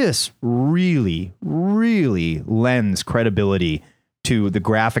 But this really, really lends credibility to the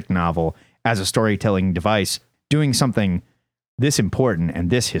graphic novel as a storytelling device. doing something this important and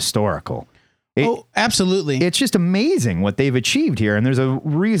this historical. Absolutely. It's just amazing what they've achieved here. And there's a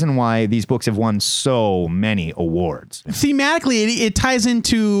reason why these books have won so many awards. Thematically, it ties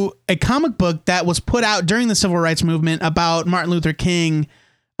into a comic book that was put out during the Civil Rights Movement about Martin Luther King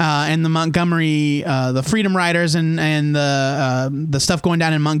and the Montgomery, the Freedom Riders and the stuff going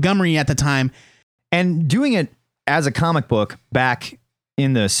down in Montgomery at the time. And doing it as a comic book back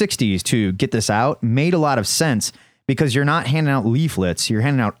in the 60s to get this out made a lot of sense, because you're not handing out leaflets, you're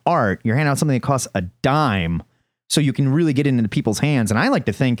handing out art, you're handing out something that costs a dime, so you can really get it into people's hands. And I like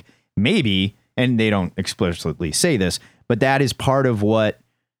to think maybe, and they don't explicitly say this, but that is part of what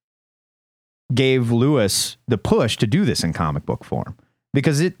gave Lewis the push to do this in comic book form,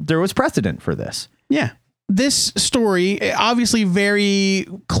 because there was precedent for this. Yeah. This story, obviously very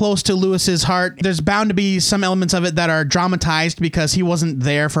close to Lewis's heart. There's bound to be some elements of it that are dramatized because he wasn't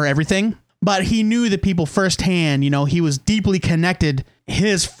there for everything. But he knew the people firsthand. You know, he was deeply connected.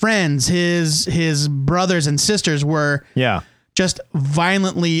 His friends, his brothers and sisters were just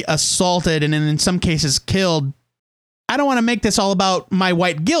violently assaulted and in some cases killed. I don't want to make this all about my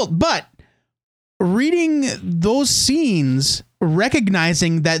white guilt, but reading those scenes,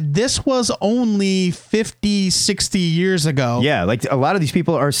 recognizing that this was only 50, 60 years ago. Yeah, like a lot of these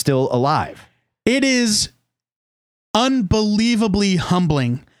people are still alive. It is unbelievably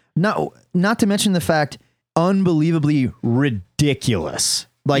humbling. No, not to mention the fact, unbelievably ridiculous.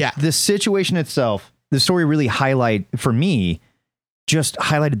 Like the situation itself, the story really for me, just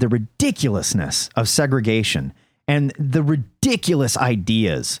highlighted the ridiculousness of segregation and the ridiculous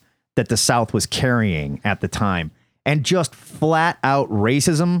ideas that the South was carrying at the time, and just flat out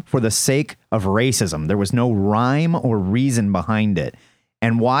racism for the sake of racism. There was no rhyme or reason behind it.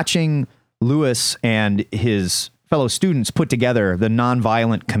 And watching Lewis and his fellow students put together the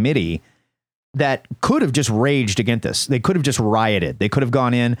nonviolent committee that could have just raged against this. They could have just rioted. They could have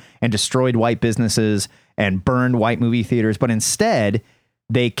gone in and destroyed white businesses and burned white movie theaters. But instead,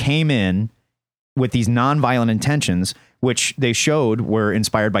 they came in with these nonviolent intentions, which they showed were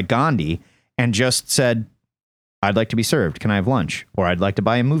inspired by Gandhi, and just said, I'd like to be served. Can I have lunch? Or I'd like to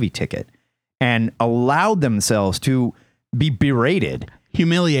buy a movie ticket. And allowed themselves to be berated,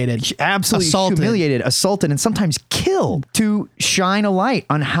 humiliated, absolutely humiliated, assaulted, and sometimes killed, to shine a light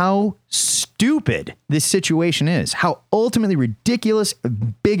on how stupid this situation is, how ultimately ridiculous,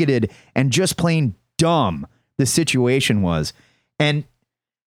 bigoted, and just plain dumb the situation was. And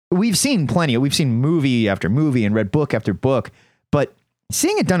we've seen plenty. We've seen movie after movie and read book after book, but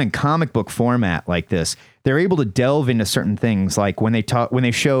seeing it done in comic book format like this, they're able to delve into certain things, like when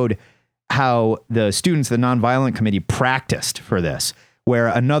they showed how the students of the Nonviolent Committee practiced for this, where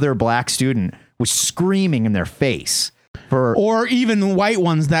another black student was screaming in their face or even white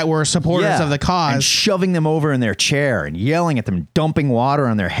ones that were supporters of the cause, and shoving them over in their chair and yelling at them, dumping water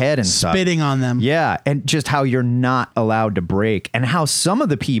on their head and spitting on them. Yeah. And just how you're not allowed to break, and how some of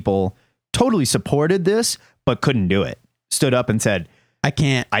the people totally supported this, but couldn't do it. Stood up and said, I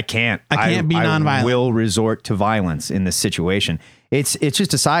can't be nonviolent. I will resort to violence in this situation. It's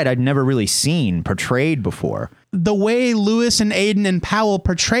just a side I'd never really seen portrayed before. The way Lewis and Aiden and Powell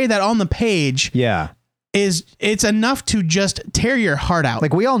portray that on the page, it's enough to just tear your heart out.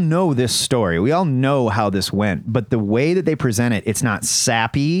 Like, we all know this story. We all know how this went, but the way that they present it, it's not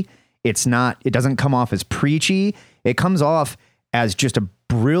sappy. It doesn't come off as preachy. It comes off as just a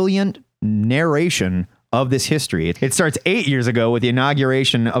brilliant narration of this history. It starts 8 years ago with the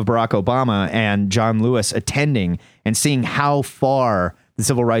inauguration of Barack Obama and John Lewis attending and seeing how far the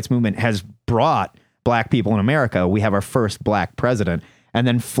civil rights movement has brought black people in America. We have our first black president, and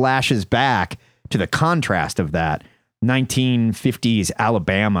then flashes back to the contrast of that 1950s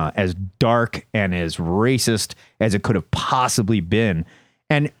Alabama, as dark and as racist as it could have possibly been.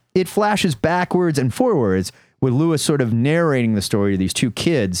 And it flashes backwards and forwards with Lewis sort of narrating the story of these two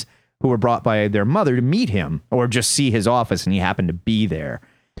kids who were brought by their mother to meet him or just see his office, and he happened to be there.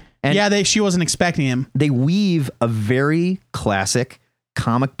 And she wasn't expecting him. They weave a very classic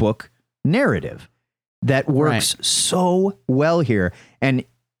comic book narrative that works so well here. And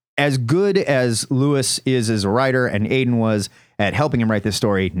as good as Lewis is as a writer and Aiden was at helping him write this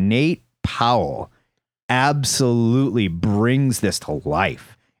story, Nate Powell absolutely brings this to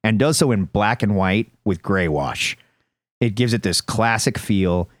life and does so in black and white with gray wash. It gives it this classic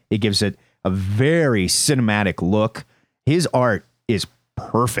feel. It gives it a very cinematic look. His art is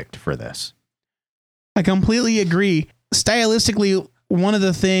perfect for this. I completely agree. Stylistically, one of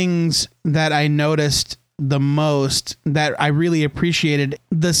the things that I noticed the most that I really appreciated,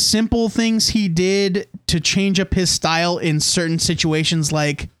 the simple things he did to change up his style in certain situations,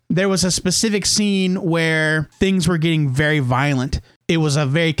 like there was a specific scene where things were getting very violent. It was a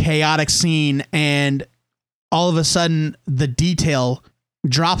very chaotic scene, and all of a sudden the detail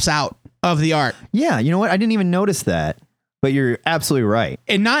drops out of the art. Yeah, you know what? I didn't even notice that, but you're absolutely right.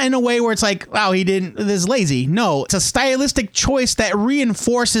 And not in a way where it's like, wow, this is lazy. No, it's a stylistic choice that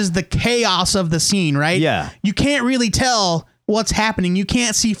reinforces the chaos of the scene, right? Yeah. You can't really tell what's happening. You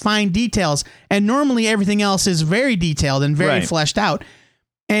can't see fine details. And normally everything else is very detailed and very fleshed out.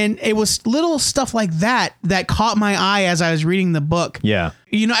 And it was little stuff like that that caught my eye as I was reading the book. Yeah.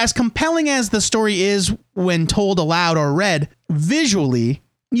 You know, as compelling as the story is when told aloud or read, visually,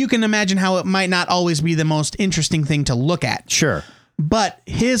 you can imagine how it might not always be the most interesting thing to look at. Sure. But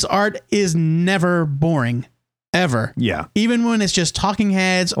his art is never boring, ever. Yeah. Even when it's just talking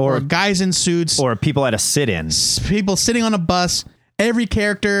heads or guys in suits. Or people at a sit-in. People sitting on a bus. Every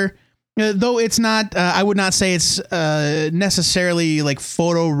character, though it's not, I would not say it's necessarily like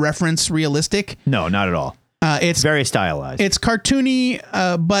photo reference realistic. No, not at all. It's very stylized. It's cartoony,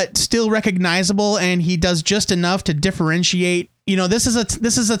 but still recognizable, and he does just enough to differentiate. You know, this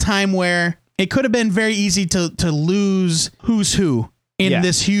is a time where it could have been very easy to lose who's who in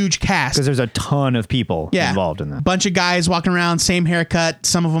this huge cast, because there's a ton of people involved in that. Bunch of guys walking around, same haircut.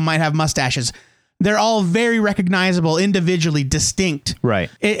 Some of them might have mustaches. They're all very recognizable, individually distinct. Right.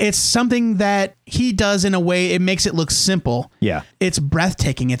 It's something that he does in a way, it makes it look simple. Yeah. It's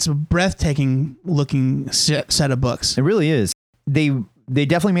breathtaking. It's a breathtaking looking set of books. It really is. They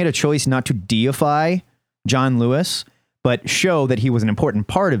definitely made a choice not to deify John Lewis, but show that he was an important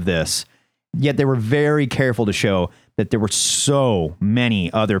part of this. Yet they were very careful to show that there were so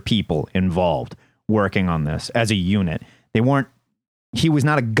many other people involved working on this as a unit. He was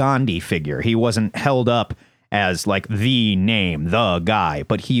not a Gandhi figure. He wasn't held up as like the name, the guy,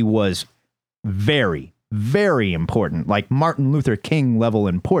 but he was very, very important, like Martin Luther King level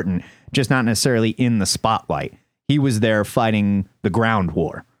important, just not necessarily in the spotlight. He was there fighting the ground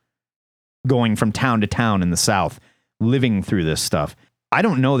war, going from town to town in the South, living through this stuff. I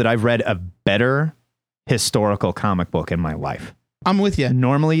don't know that I've read a better historical comic book in my life. I'm with you.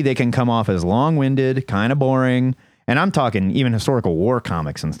 Normally they can come off as long-winded, kind of boring. And I'm talking even historical war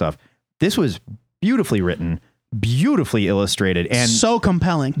comics and stuff. This was beautifully written, beautifully illustrated, and so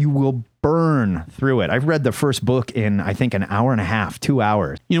compelling. You will burn through it. I've read the first book in, I think, an hour and a half, 2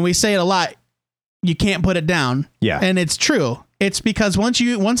 hours. You know, we say it a lot. You can't put it down. Yeah. And it's true. It's because once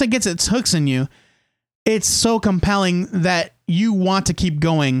it gets its hooks in you, it's so compelling that you want to keep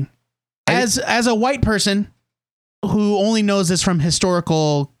going. As a white person who only knows this from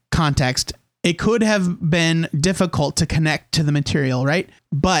historical context, it could have been difficult to connect to the material, right?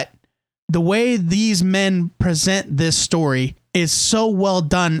 But the way these men present this story is so well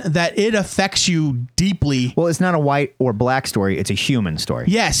done that it affects you deeply. Well, it's not a white or black story. It's a human story.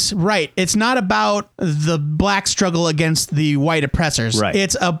 Yes, right. It's not about the black struggle against the white oppressors. Right.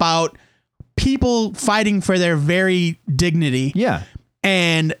 It's about people fighting for their very dignity. Yeah.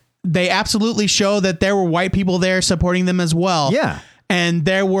 And they absolutely show that there were white people there supporting them as well. Yeah. And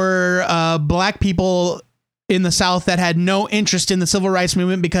there were black people in the South that had no interest in the civil rights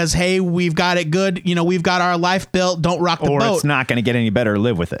movement because, hey, we've got it good. You know, we've got our life built. Don't rock the boat. Or it's not going to get any better.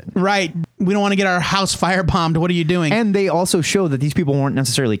 Live with it. Right. We don't want to get our house firebombed. What are you doing? And they also show that these people weren't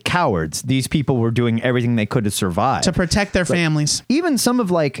necessarily cowards. These people were doing everything they could to survive. To protect their families. Even some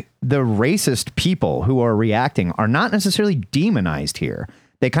of like the racist people who are reacting are not necessarily demonized here.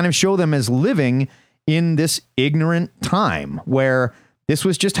 They kind of show them as living in this ignorant time where this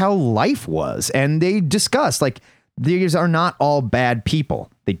was just how life was. And they discuss like these are not all bad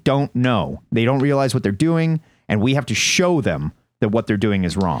people. They don't know. They don't realize what they're doing. And we have to show them that what they're doing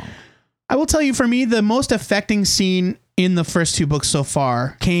is wrong. I will tell you, for me, the most affecting scene in the first two books so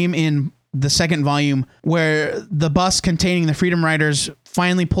far came in the second volume, where the bus containing the Freedom Riders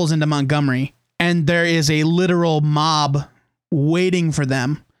finally pulls into Montgomery. And there is a literal mob waiting for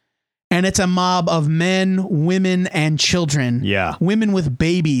them. And it's a mob of men, women, and children. Yeah. Women with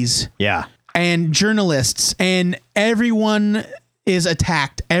babies. Yeah. And journalists. And everyone is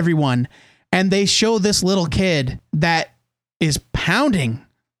attacked. Everyone. And they show this little kid that is pounding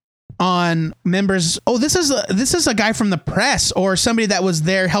on members. Oh, this is a guy from the press or somebody that was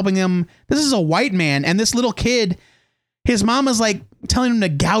there helping him. This is a white man. And this little kid, his mom is like telling him to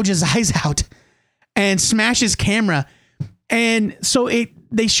gouge his eyes out and smash his camera. And so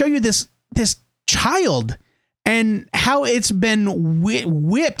they show you this child and how it's been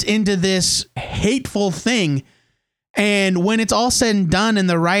whipped into this hateful thing. And when it's all said and done and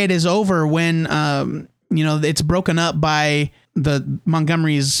the riot is over, when it's broken up by the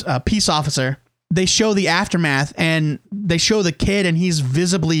Montgomery's peace officer, they show the aftermath and they show the kid and he's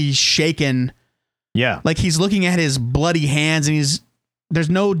visibly shaken. Yeah. Like he's looking at his bloody hands and there's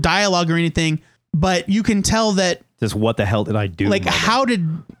no dialogue or anything, but you can tell that just what the hell did I do? Like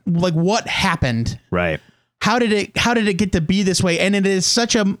what happened? Right. How did it get to be this way? And it is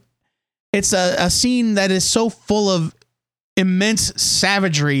it's a scene that is so full of immense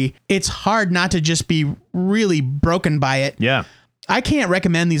savagery. It's hard not to just be really broken by it. Yeah. I can't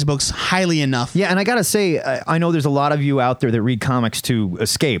recommend these books highly enough. Yeah, and I gotta say, I know there's a lot of you out there that read comics to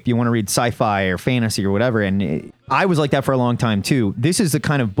escape. You want to read sci-fi or fantasy or whatever, and I was like that for a long time too. This is the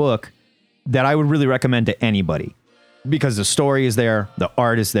kind of book that I would really recommend to anybody because the story is there, the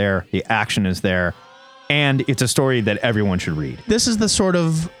art is there, the action is there, and it's a story that everyone should read. This is the sort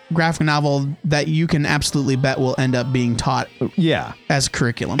of graphic novel that you can absolutely bet will end up being taught as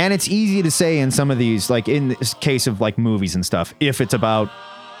curriculum. And it's easy to say in some of these, like in this case of like movies and stuff, if it's about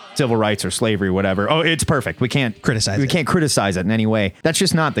civil rights or slavery or whatever, oh, it's perfect. We can't criticize it in any way. That's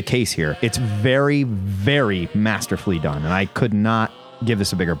just not the case here. It's very, very masterfully done, and I could not give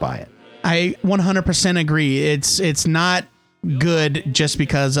this a bigger buy it. I 100% agree. It's not good just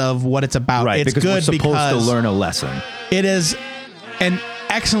because of what it's about. Right, it's because good we're supposed to learn a lesson. It is an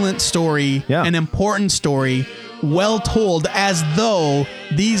excellent story, an important story, well told, as though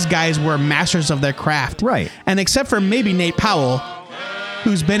these guys were masters of their craft. Right. And except for maybe Nate Powell,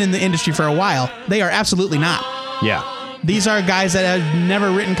 who's been in the industry for a while, they are absolutely not. Yeah. These are guys that have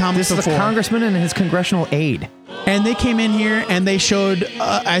never written comics before. This is a congressman and his congressional aide. And they came in here and they showed,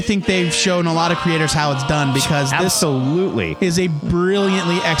 I think they've shown a lot of creators how it's done, because this is a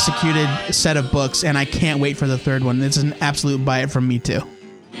brilliantly executed set of books, and I can't wait for the third one. It's an absolute buy it from me too.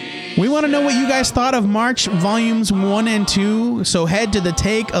 We want to know what you guys thought of March Volumes 1 and 2, so head to the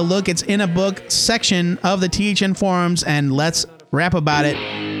Take a Look It's in a Book section of the THN forums and let's rap about it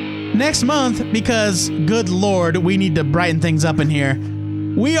next month, because good Lord, we need to brighten things up in here.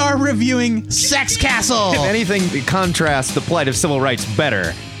 We are reviewing Sex Castle. If anything contrasts the plight of civil rights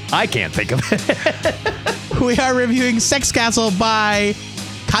better, I can't think of it. We are reviewing Sex Castle by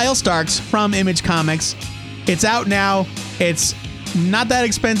Kyle Starks from Image Comics. It's out now. It's not that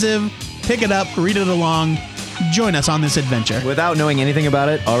expensive. Pick it up, read it along. Join us on this adventure. Without knowing anything about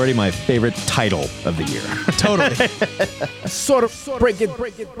it, already my favorite title of the year. Totally. Sort of break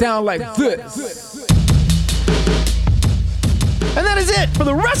it down like this. And that is it for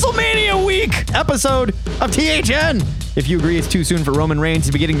the WrestleMania week episode of THN. If you agree it's too soon for Roman Reigns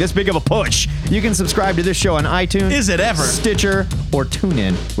to be getting this big of a push, you can subscribe to this show on iTunes, Is it ever? Stitcher, or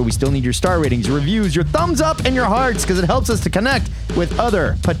TuneIn, where we still need your star ratings, your reviews, your thumbs up, and your hearts, because it helps us to connect with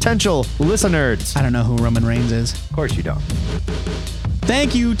other potential listeners. I don't know who Roman Reigns is. Of course you don't.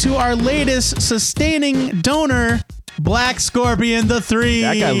 Thank you to our latest sustaining donor, Black Scorpion the 3.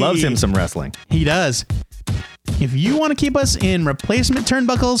 That guy loves him some wrestling. He does. If you want to keep us in replacement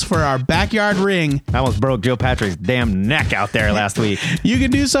turnbuckles for our backyard ring, I almost broke Joe Patrick's damn neck out there last week. you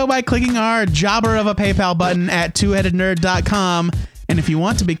can do so by clicking our jobber of a PayPal button at twoheadednerd.com. And if you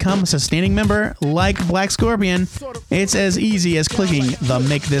want to become a sustaining member like Black Scorpion, it's as easy as clicking the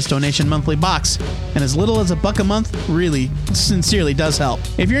Make This Donation Monthly box. And as little as $1 a month really, sincerely does help.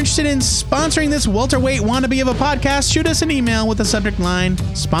 If you're interested in sponsoring this welterweight wannabe of a podcast, shoot us an email with the subject line,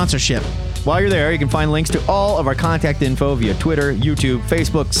 sponsorship. While you're there, you can find links to all of our contact info via Twitter, YouTube,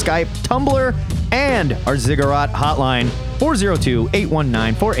 Facebook, Skype, Tumblr, and our Ziggurat hotline,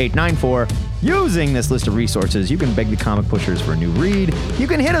 402-819-4894. Using this list of resources, you can beg the comic pushers for a new read. You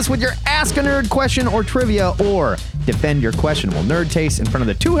can hit us with your Ask a Nerd question or trivia, or defend your questionable nerd taste in front of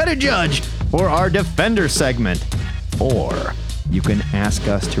the two-headed judge for our Defender segment. Or you can ask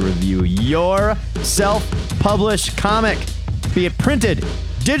us to review your self-published comic, be it printed,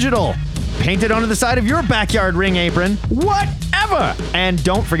 digital, painted onto the side of your backyard ring apron, whatever. And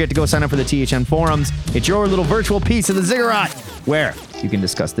don't forget to go sign up for the THN forums. It's your little virtual piece of the Ziggurat, where you can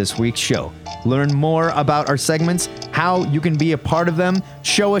discuss this week's show, learn more about our segments, how you can be a part of them,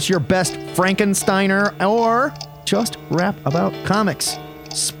 show us your best Frankensteiner, or just rap about comics.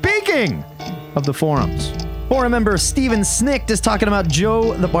 Speaking of the forums, forum member Steven Snicht is talking about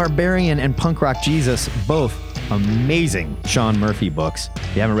Joe the Barbarian and Punk Rock Jesus, both amazing Sean Murphy books.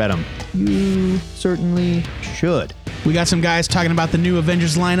 If you haven't read them, you certainly should. We got some guys talking about the new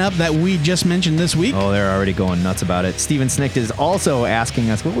Avengers lineup that we just mentioned this week. Oh, they're already going nuts about it. Steven Snicht is also asking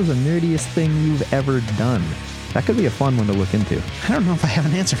us, what was the nerdiest thing you've ever done? That could be a fun one to look into. I don't know if I have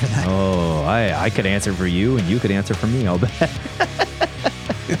an answer for that. Oh, I could answer for you, and you could answer for me, I'll bet.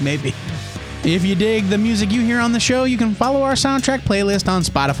 Maybe. If you dig the music you hear on the show, you can follow our soundtrack playlist on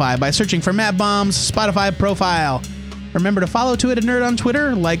Spotify by searching for Matt Baum's Spotify profile. Remember to follow Two-Headed Nerd on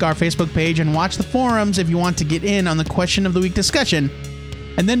Twitter, like our Facebook page, and watch the forums if you want to get in on the question of the week discussion.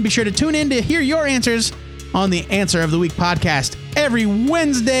 And then be sure to tune in to hear your answers on the Answer of the Week podcast every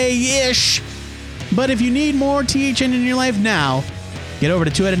Wednesday-ish. But if you need more THN in your life now, get over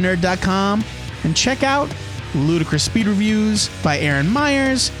to twoheadednerd.com and check out Ludicrous Speed Reviews by Aaron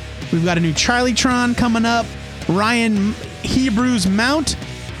Myers. We've got a new Charlietron coming up. Ryan Hebrews Mount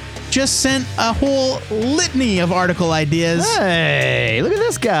just sent a whole litany of article ideas. Hey, look at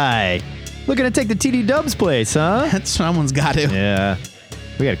this guy. Looking to take the TD Dubs place, huh? Someone's got to. Yeah.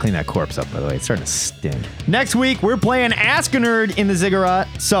 We got to clean that corpse up, by the way. It's starting to stink. Next week, we're playing Ask a Nerd in the Ziggurat.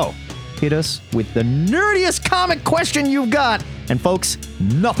 So, hit us with the nerdiest comic question you've got. And folks,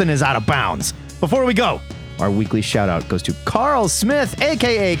 nothing is out of bounds. Before we go, our weekly shout out goes to Carl Smith,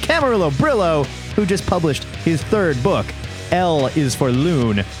 a.k.a. Camarillo Brillo, who just published his third book, L is for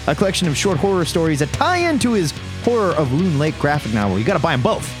Loon, a collection of short horror stories that tie into his Horror of Loon Lake graphic novel. You got to buy them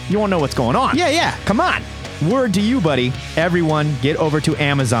both. You won't know what's going on. Yeah. Come on. Word to you, buddy. Everyone, get over to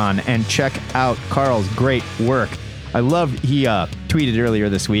Amazon and check out Carl's great work. I love, he tweeted earlier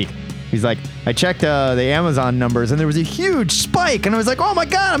this week. He's like, I checked the Amazon numbers and there was a huge spike. And I was like, oh my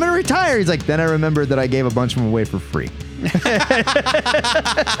God, I'm going to retire. He's like, then I remembered that I gave a bunch of them away for free.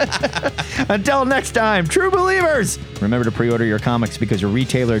 Until next time, true believers, remember to pre-order your comics because your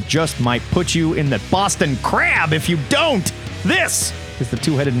retailer just might put you in the Boston Crab if you don't. This is the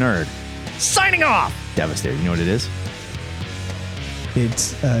Two-Headed Nerd. Signing off. Devastator, you know what it is?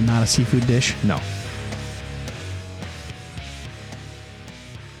 It's not a seafood dish. No.